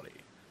responsibility.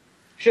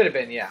 Should have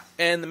been, yeah.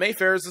 And the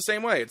Mayfair is the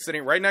same way. It's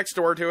sitting right next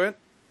door to it.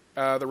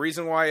 The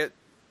reason why it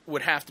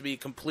would have to be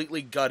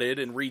completely gutted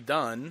and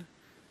redone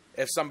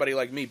if somebody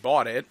like me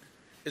bought it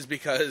is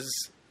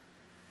because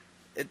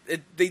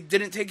they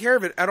didn't take care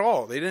of it at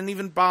all. They didn't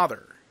even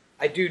bother.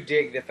 I do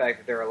dig the fact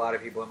that there are a lot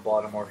of people in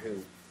Baltimore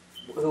who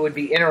would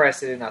be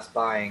interested in us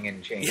buying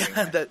and changing.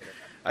 Yeah,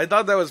 I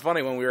thought that was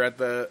funny when we were at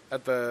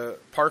the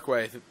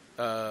Parkway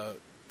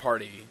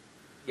party.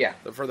 Yeah.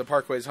 For the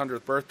Parkway's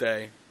 100th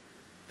birthday.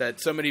 That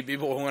so many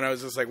people, when I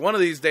was just like, one of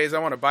these days I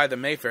want to buy the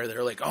Mayfair,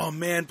 they're like, oh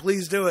man,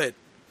 please do it.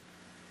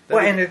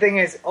 And the thing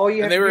is, all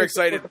you have to do is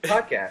excited. The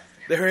podcast.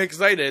 They were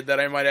excited that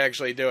I might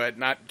actually do it,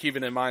 not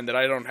keeping in mind that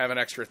I don't have an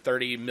extra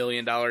 $30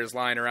 million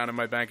lying around in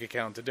my bank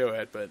account to do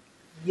it, but...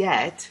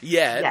 Yet.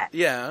 Yeah.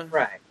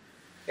 Right.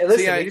 Hey,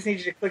 listen, we just need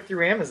you to click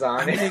through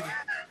Amazon.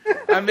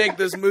 I make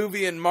this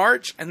movie in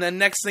March, and then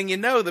next thing you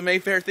know, the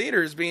Mayfair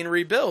Theater is being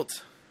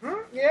rebuilt.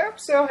 Yeah,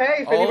 so hey,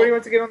 if anybody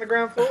wants to get on the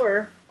ground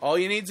floor... All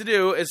you need to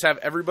do is have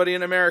everybody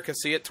in America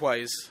see it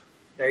twice.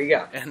 There you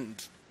go. And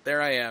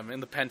there I am, in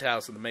the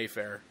penthouse of the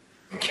Mayfair.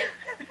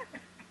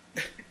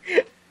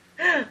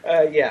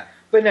 Yeah.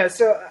 But no,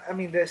 so, I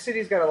mean, the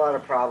city's got a lot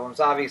of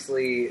problems.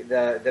 Obviously,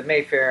 the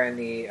Mayfair and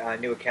the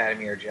New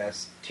Academy are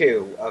just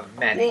two of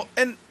many. Well,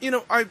 and,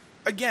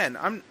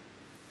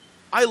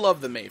 I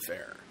love the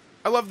Mayfair.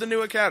 I love the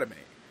New Academy.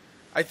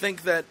 I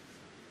think that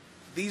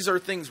these are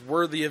things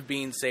worthy of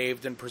being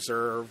saved and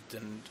preserved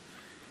and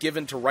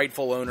given to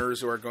rightful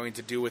owners who are going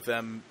to do with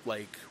them,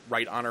 like,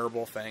 right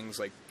honorable things,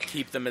 like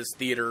keep them as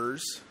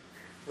theaters.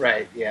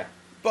 Right, yeah.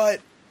 But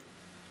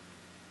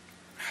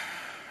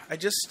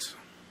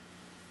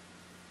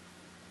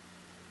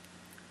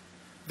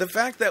the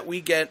fact that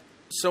we get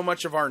so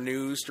much of our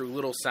news through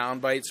little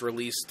sound bites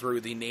released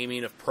through the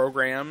naming of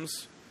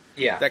programs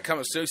that come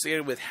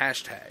associated with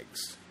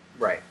hashtags.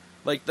 Right.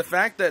 Like, the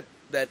fact that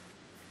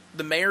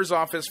the mayor's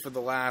office for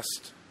the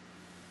last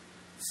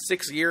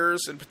 6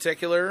 years in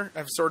particular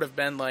have sort of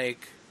been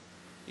like,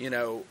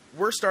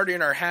 we're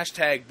starting our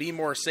hashtag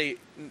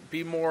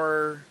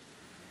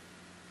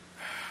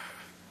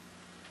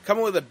come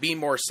up with a be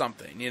more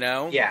something,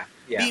 Yeah.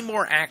 Be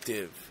more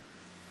active.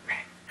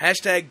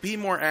 Hashtag be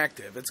more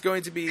active. It's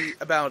going to be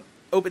about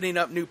opening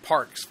up new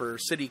parks for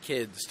city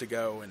kids to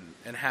go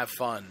and have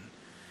fun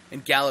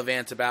and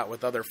gallivant about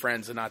with other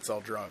friends and not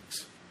sell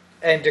drugs.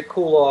 And to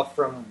cool off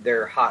from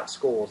their hot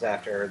schools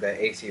after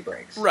the AC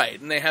breaks.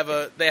 Right, and they have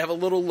a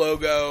little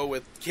logo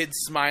with kids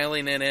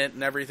smiling in it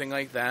and everything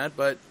like that,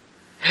 but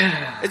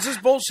it's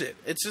just bullshit.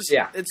 It's just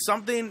it's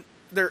something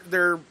they're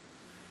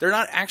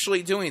not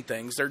actually doing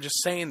things, they're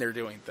just saying they're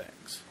doing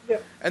things.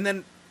 Yep. And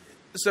then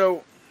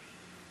so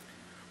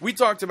we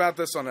talked about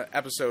this on an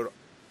episode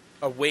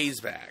a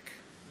ways back.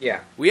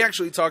 Yeah. We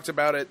actually talked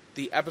about it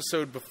the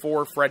episode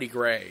before Freddie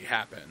Gray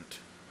happened.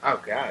 Oh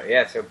god,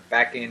 yeah. So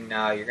back in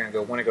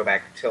you're want to go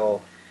back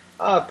until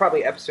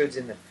probably episodes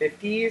in the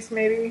 50s,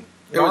 maybe.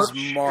 It was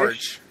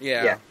March,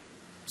 yeah.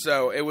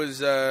 So it was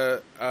dead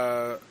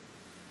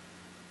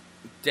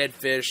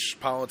fish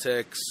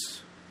politics,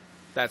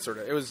 that sort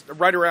of. It was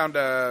right around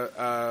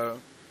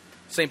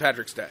St.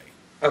 Patrick's Day.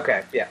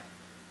 Okay, yeah.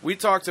 We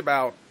talked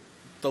about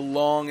the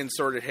long and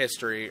sordid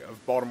history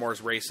of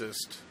Baltimore's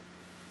racist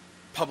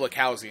public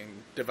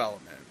housing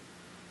development.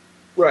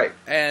 Right.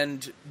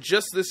 And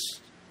just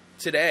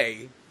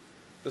today,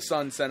 the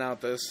Sun sent out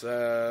this,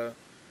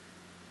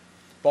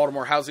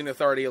 Baltimore Housing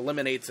Authority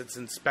eliminates its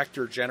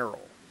Inspector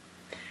General.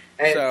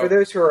 And for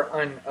those who are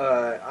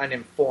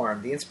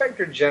uninformed, the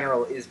Inspector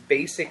General is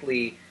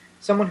basically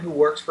someone who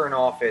works for an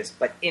office,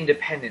 but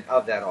independent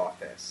of that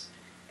office.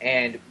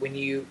 And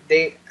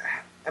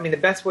the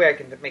best way I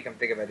can make them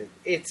think of it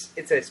is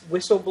it's a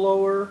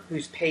whistleblower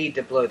who's paid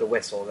to blow the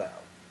whistle, though,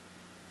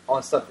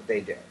 on stuff that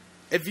they do.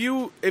 If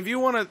you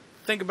want to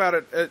think about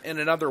it in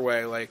another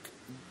way, like,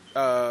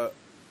 you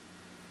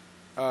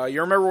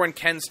remember when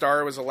Ken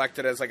Starr was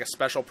elected as like a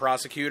special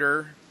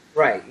prosecutor?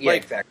 Right, yeah,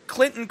 exactly.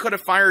 Clinton could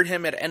have fired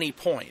him at any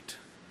point.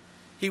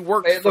 He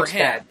worked for him.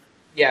 Bad.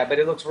 Yeah, but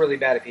it looks really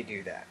bad if you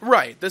do that.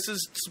 Right. This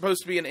is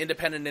supposed to be an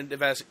independent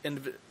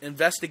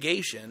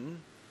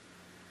investigation,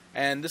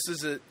 and this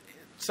is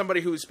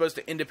somebody who is supposed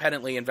to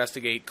independently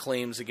investigate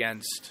claims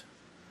against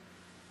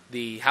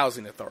the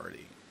housing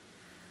authority.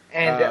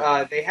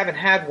 And they haven't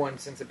had one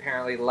since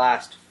apparently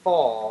last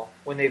fall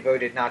when they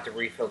voted not to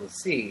refill the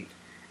seat,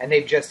 and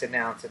they've just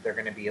announced that they're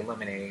going to be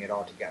eliminating it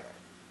altogether.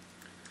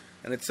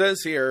 And it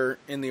says here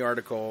in the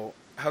article,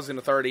 Housing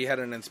Authority had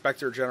an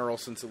Inspector General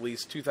since at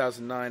least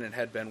 2009 and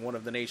had been one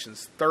of the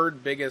nation's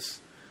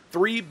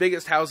three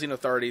biggest housing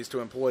authorities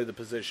to employ the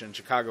position,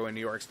 Chicago and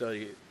New York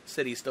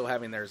City still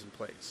having theirs in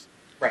place.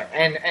 Right,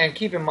 and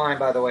keep in mind,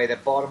 by the way,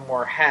 that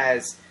Baltimore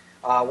has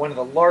one of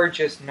the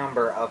largest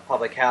number of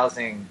public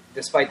housing,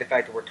 despite the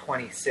fact that we're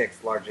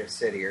 26th largest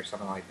city or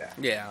something like that.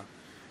 Yeah,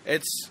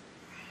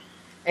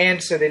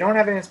 And so they don't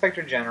have an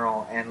Inspector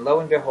General, and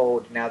lo and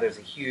behold, now there's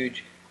a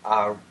huge,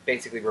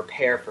 basically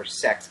repair for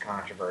sex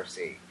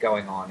controversy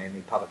going on in the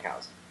public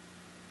housing.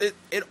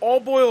 it all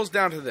boils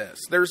down to this.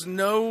 There's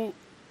no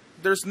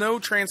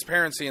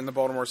transparency in the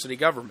Baltimore city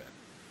government.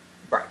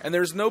 Right. And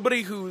there's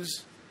nobody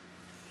who's...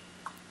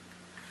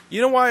 You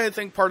know why I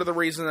think part of the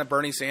reason that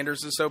Bernie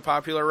Sanders is so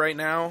popular right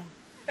now?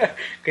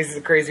 Because he's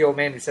a crazy old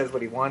man who says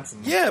what he wants.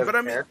 And yeah, but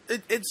I mean,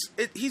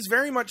 he's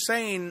very much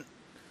saying,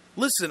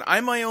 listen, I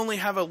might only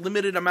have a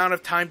limited amount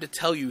of time to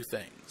tell you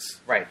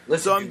things. Right.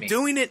 Listen so to I'm me.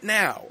 doing it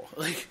now.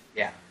 Like,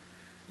 yeah.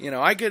 You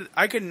know, I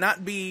could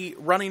not be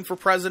running for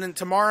president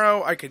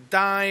tomorrow. I could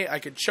die. I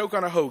could choke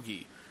on a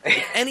hoagie.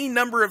 Any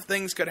number of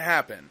things could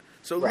happen.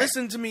 So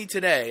listen to me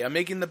today. I'm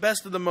making the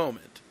best of the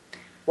moment.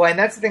 Well, and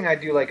that's the thing I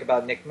do like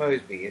about Nick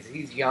Mosby, is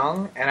he's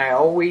young, and I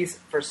always,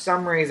 for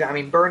some reason, I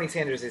mean, Bernie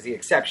Sanders is the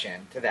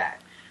exception to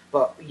that,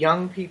 but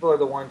young people are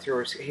the ones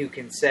who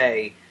can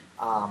say,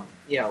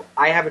 you know,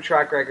 I have a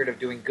track record of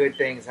doing good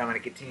things, and I'm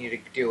going to continue to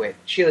do it.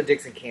 Sheila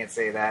Dixon can't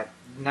say that.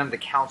 None of the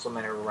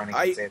councilmen who are running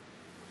can say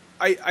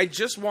that. I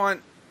just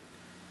want...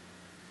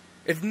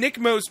 If Nick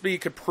Mosby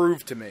could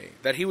prove to me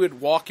that he would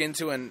walk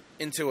into a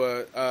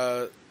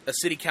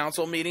city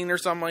council meeting or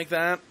something like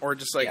that, or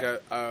just like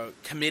a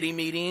committee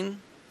meeting,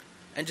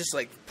 and just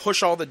like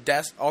push all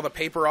the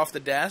paper off the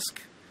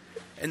desk,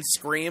 and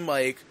scream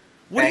like,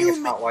 "What do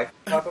you mean?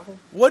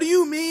 What do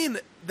you mean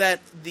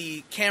that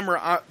the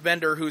camera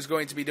vendor who's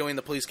going to be doing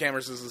the police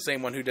cameras is the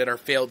same one who did our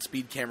failed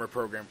speed camera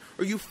program?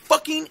 Are you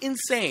fucking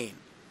insane?"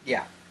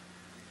 Yeah.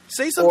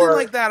 Say something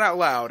like that out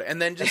loud,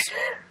 and then just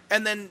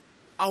and then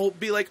I'll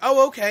be like,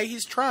 "Oh, okay,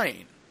 he's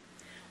trying."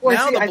 Well,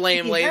 now the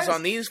blame lays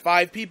on these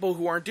 5 people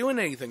who aren't doing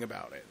anything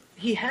about it.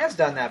 He has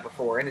done that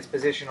before in his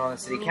position on the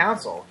city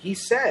council. He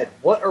said,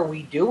 "What are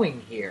we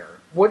doing here?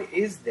 What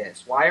is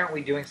this? Why aren't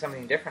we doing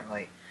something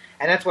differently?"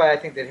 And that's why I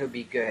think that he'll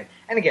be good.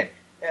 And again,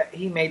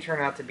 he may turn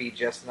out to be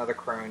just another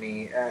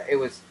crony. It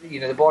was,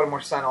 you know, the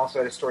Baltimore Sun also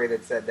had a story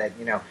that said that,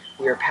 you know,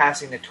 we are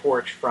passing the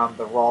torch from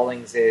the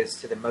Rawlingses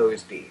to the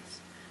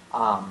Mosbys,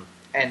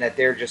 and that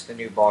they're just the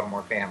new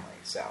Baltimore family.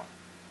 So,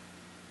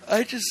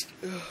 I just...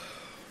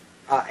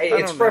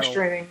 it's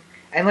frustrating.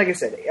 And like I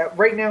said,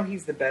 right now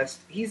he's the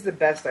best. He's the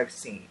best I've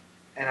seen,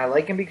 and I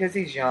like him because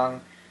he's young.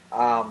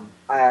 I'm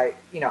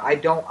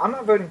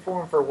not voting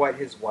for him for what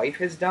his wife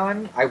has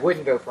done. I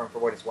wouldn't vote for him for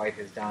what his wife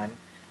has done.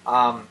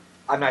 I'm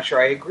not sure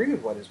I agree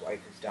with what his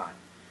wife has done,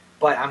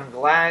 but I'm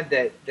glad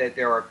that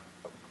there are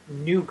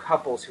new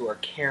couples who are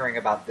caring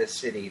about this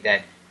city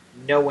that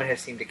no one has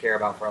seemed to care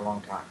about for a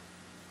long time.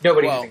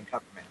 Nobody in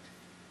government.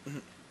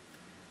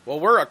 Well,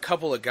 we're a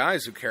couple of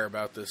guys who care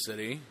about this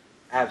city.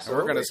 Absolutely.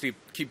 And we're going to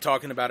keep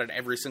talking about it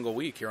every single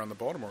week here on the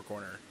Baltimore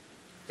Corner.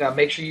 So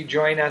make sure you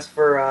join us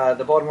for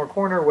the Baltimore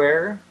Corner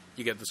where...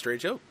 You get the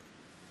straight dope.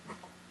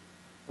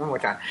 One more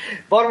time.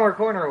 Baltimore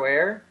Corner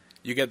where...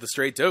 You get the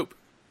straight dope.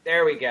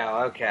 There we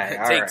go. Okay.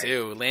 Take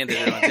 2. Landed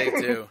it on take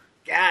 2.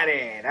 Got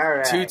it. All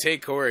right. 2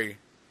 take Cory.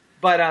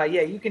 But,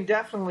 yeah, you can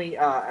definitely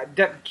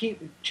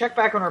check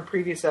back on our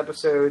previous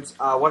episodes.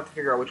 We'll have to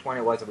figure out which one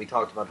it was that we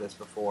talked about this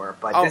before.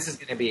 But this is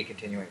going to be a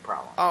continuing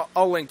problem.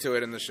 I'll link to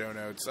it in the show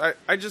notes.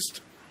 I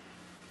just...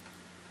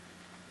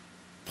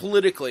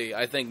 Politically,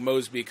 I think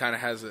Mosby kind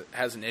of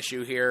has an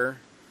issue here.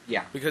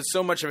 Yeah. Because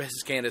so much of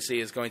his candidacy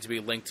is going to be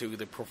linked to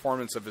the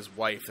performance of his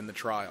wife in the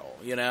trial,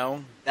 you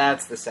know?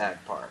 That's the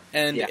sad part.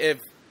 And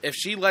if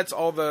she lets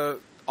all the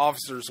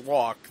officers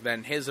walk,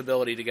 then his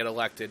ability to get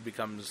elected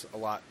becomes a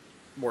lot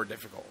more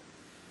difficult.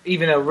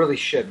 Even though it really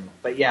shouldn't.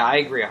 But yeah, I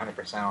agree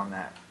 100% on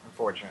that,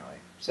 unfortunately.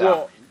 So,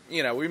 well,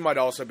 you know, we might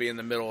also be in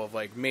the middle of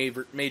like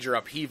major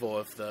upheaval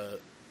if the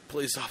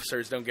police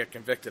officers don't get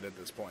convicted at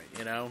this point,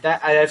 you know?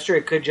 That's true.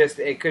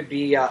 It could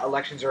be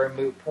elections are a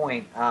moot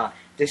point.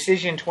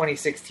 Decision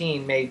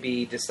 2016 may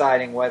be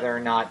deciding whether or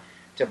not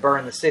to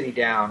burn the city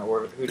down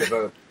or who to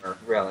vote for,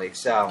 really.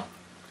 So,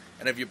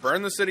 and if you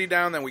burn the city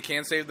down, then we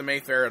can't save the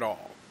Mayfair at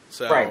all.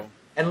 So, right.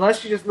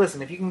 Unless you just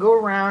listen, if you can go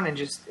around and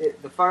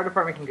the fire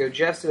department can go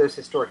just to those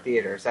historic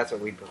theaters, that's what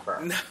we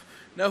prefer.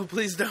 No,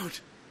 please don't.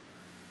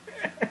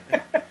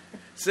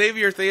 Save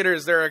your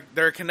theaters. They're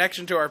a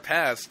connection to our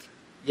past.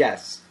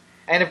 Yes.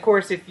 And of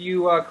course, if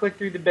you click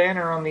through the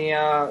banner on the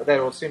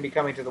that will soon be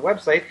coming to the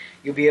website,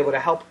 you'll be able to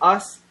help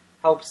us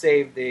help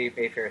save the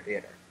Mayfair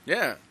Theater.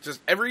 Yeah,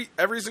 just every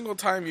single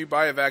time you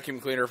buy a vacuum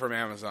cleaner from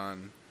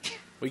Amazon,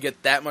 we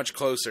get that much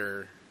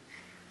closer.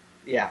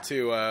 Yeah.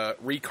 To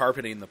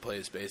recarpeting the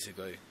place,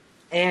 basically.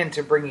 And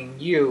to bringing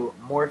you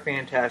more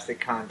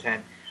fantastic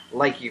content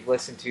like you've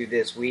listened to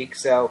this week.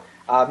 So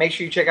make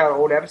sure you check out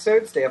old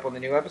episodes, stay up on the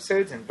new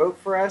episodes, and vote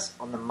for us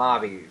on the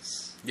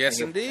Mobbies.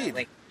 Yes, indeed.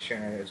 Link in the show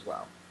note as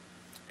well.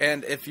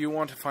 And if you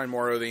want to find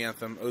more O The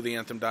Anthem,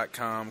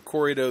 otheanthem.com,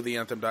 Cory at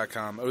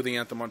otheanthem.com, O The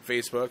Anthem on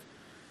Facebook,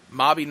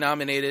 Mobbie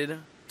nominated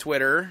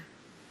Twitter,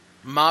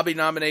 Mobbie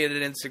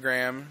nominated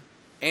Instagram,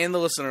 and the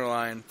listener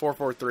line,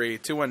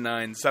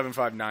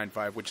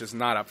 443-219-7595, which is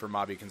not up for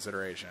Mobbie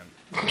consideration.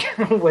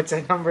 What's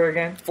that number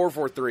again?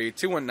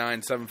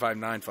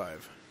 443-219-7595.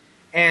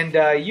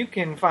 And you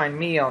can find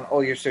me on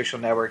all your social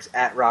networks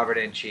at Robert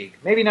N. Cheek.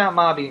 Maybe not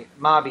Mobbie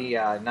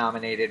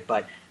nominated,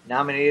 but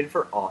nominated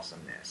for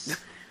awesomeness.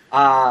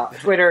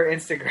 Twitter,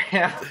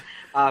 Instagram,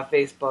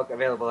 Facebook,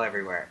 available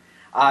everywhere.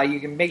 You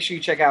can make sure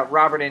you check out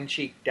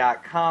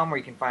robertandcheek.com, where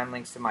you can find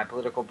links to my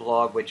political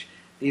blog, which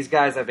these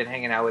guys I've been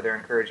hanging out with are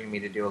encouraging me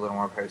to do a little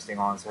more posting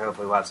on, so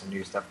hopefully we'll have some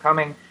new stuff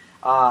coming.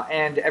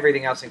 And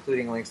everything else,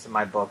 including links to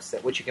my books,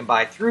 which you can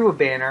buy through a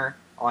banner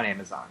on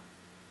Amazon.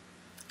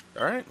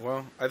 All right.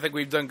 Well, I think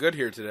we've done good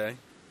here today.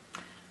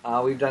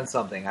 We've done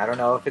something. I don't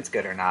know if it's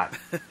good or not.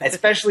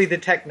 Especially the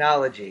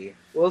technology.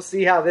 We'll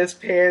see how this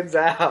pans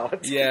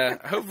out.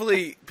 Yeah.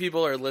 Hopefully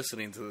people are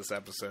listening to this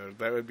episode.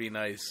 That would be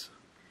nice.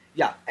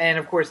 Yeah. And,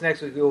 of course,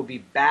 next week we will be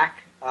back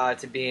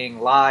to being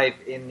live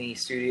in the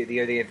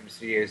studio, the Anthem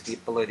Studios,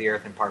 deep below the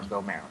earth in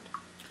Parkville, Maryland.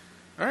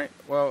 All right.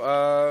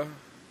 Well,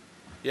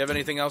 you have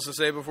anything else to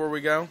say before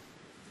we go?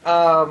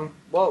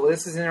 Well,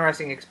 this is an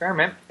interesting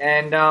experiment,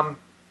 and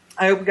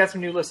I hope we got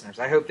some new listeners.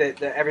 I hope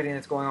that everything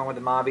that's going on with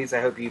the Mobbies,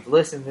 I hope you've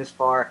listened this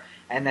far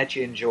and that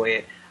you enjoy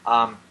it.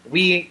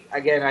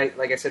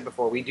 Like I said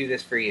before, we do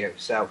this for you.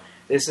 So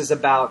this is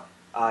about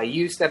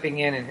you stepping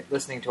in and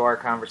listening to our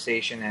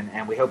conversation,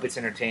 and we hope it's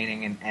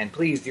entertaining. And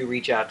please do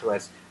reach out to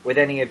us with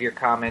any of your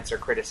comments or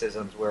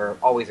criticisms. We're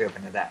always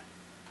open to that.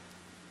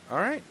 All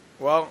right.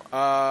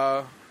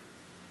 Well,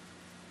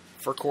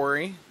 for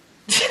Cory.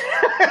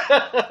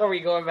 Are we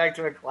going back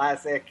to a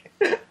classic?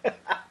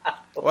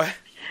 What?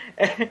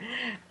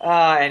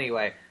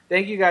 Anyway,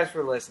 thank you guys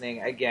for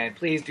listening. Again,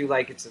 please do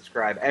like and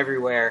subscribe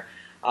everywhere.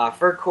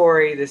 For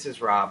Cory, this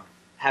is Rob.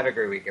 Have a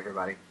great week,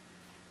 everybody.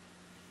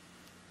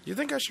 You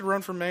think I should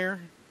run for mayor?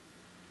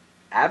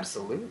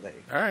 Absolutely.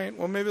 All right.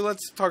 Well, maybe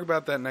let's talk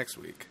about that next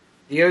week.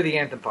 The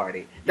Anthem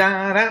Party.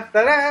 Da, da,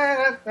 da,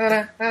 da, da,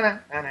 da, da,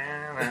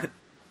 da, da.